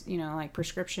abuse, like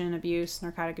prescription abuse,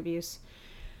 narcotic abuse,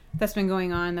 that's been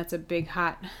going on. That's a big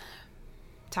hot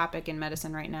topic in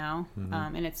medicine right now.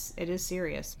 Mm-hmm. And it is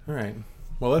serious. All right.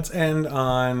 Well, let's end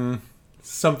on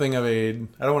something of I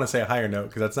don't want to say a higher note,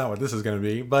 because that's not what this is going to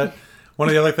be, but one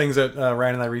of the other things that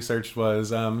Ryan and I researched was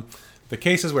the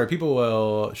cases where people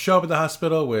will show up at the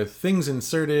hospital with things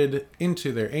inserted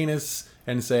into their anus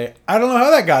and say, I don't know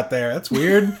how that got there. That's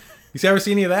weird. You ever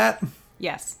see any of that?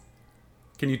 Yes.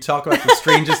 Can you talk about the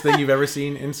strangest thing you've ever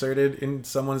seen inserted in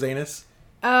someone's anus?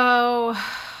 Oh,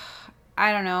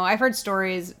 I don't know. I've heard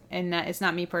stories, and it's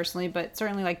not me personally, but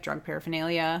certainly like drug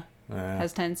paraphernalia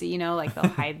has tendency, like they'll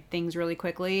hide things really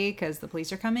quickly because the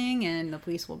police are coming, and the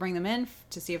police will bring them in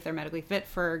to see if they're medically fit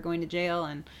for going to jail,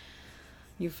 and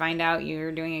you find out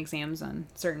you're doing exams on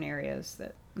certain areas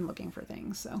that I'm looking for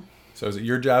things. So is it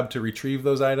your job to retrieve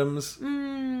those items?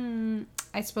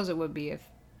 I suppose it would be if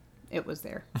it was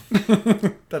there.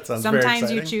 That sounds Sometimes very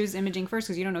exciting. you choose imaging first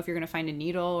because you don't know if you're going to find a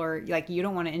needle, or you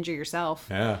don't want to injure yourself.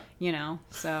 Yeah.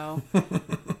 So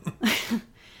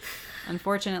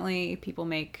unfortunately, people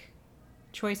make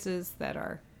choices that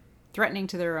are threatening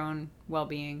to their own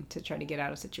well-being to try to get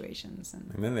out of situations.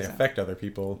 And then they affect other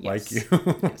people like you.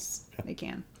 Yes, they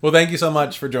can. Well, thank you so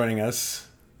much for joining us.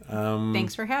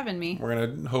 Thanks for having me. We're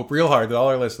going to hope real hard that all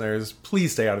our listeners,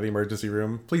 please stay out of the emergency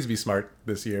room. Please be smart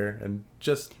this year, and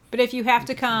just... But if you have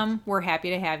to come, we're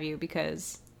happy to have you,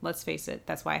 because let's face it,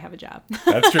 that's why I have a job.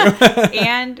 That's true.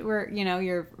 And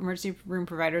your emergency room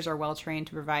providers are well trained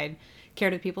to provide care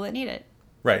to the people that need it.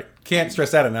 Right. Can't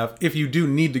stress that enough. If you do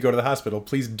need to go to the hospital,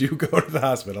 please do go to the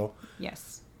hospital.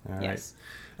 Yes. All right. Yes.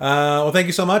 Well, thank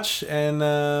you so much, and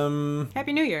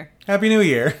Happy New Year. Happy New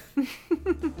Year.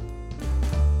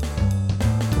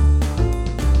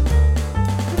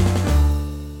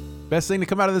 Best thing to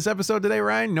come out of this episode today,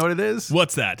 Ryan? You know what it is?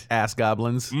 What's that? Ass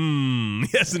goblins.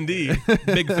 Yes, indeed.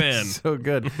 Big fan. So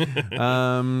good.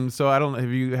 So have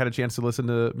you had a chance to listen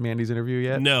to Mandy's interview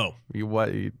yet? No.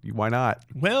 Why not?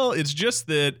 Well, it's just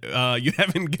that you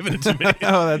haven't given it to me.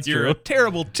 Oh, that's You're true. a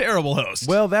terrible, terrible host.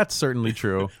 Well, that's certainly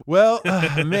true. Well,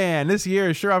 man, this year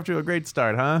is sure off to a great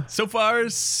start, huh? So far,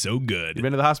 so good. You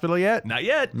been to the hospital yet? Not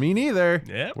yet. Me neither.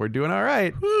 Yeah. We're doing all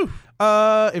right. Whew.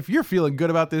 If you're feeling good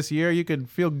about this year, you could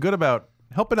feel good about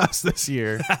helping us this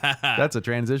year. That's a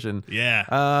transition.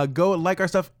 Yeah. Go like our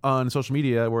stuff on social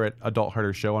media. We're at Adult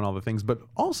Harder Show on all the things. But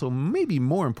also, maybe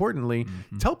more importantly,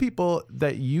 tell people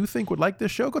that you think would like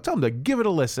this show. Go tell them to give it a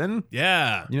listen.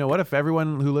 Yeah. You know what? If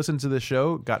everyone who listened to this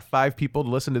show got 5 people to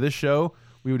listen to this show,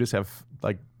 we would just have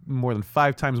more than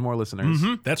 5 times more listeners.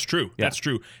 That's true. Yeah. That's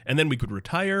true. And then we could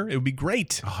retire. It would be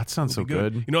great. Oh, that sounds so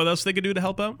good. You know what else they could do to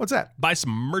help out? What's that? Buy some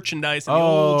merchandise in the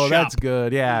old shop. That's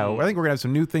good. Yeah. I think we're going to have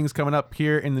some new things coming up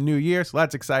here in the new year. So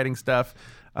that's exciting stuff.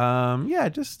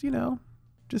 Just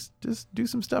do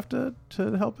some stuff to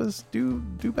help us do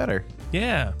better.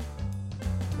 Yeah.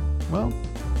 well,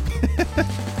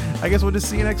 I guess we'll just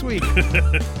see you next week.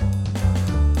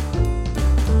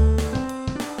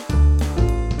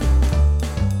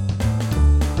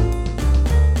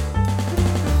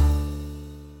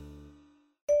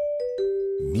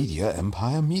 Media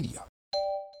Empire Media.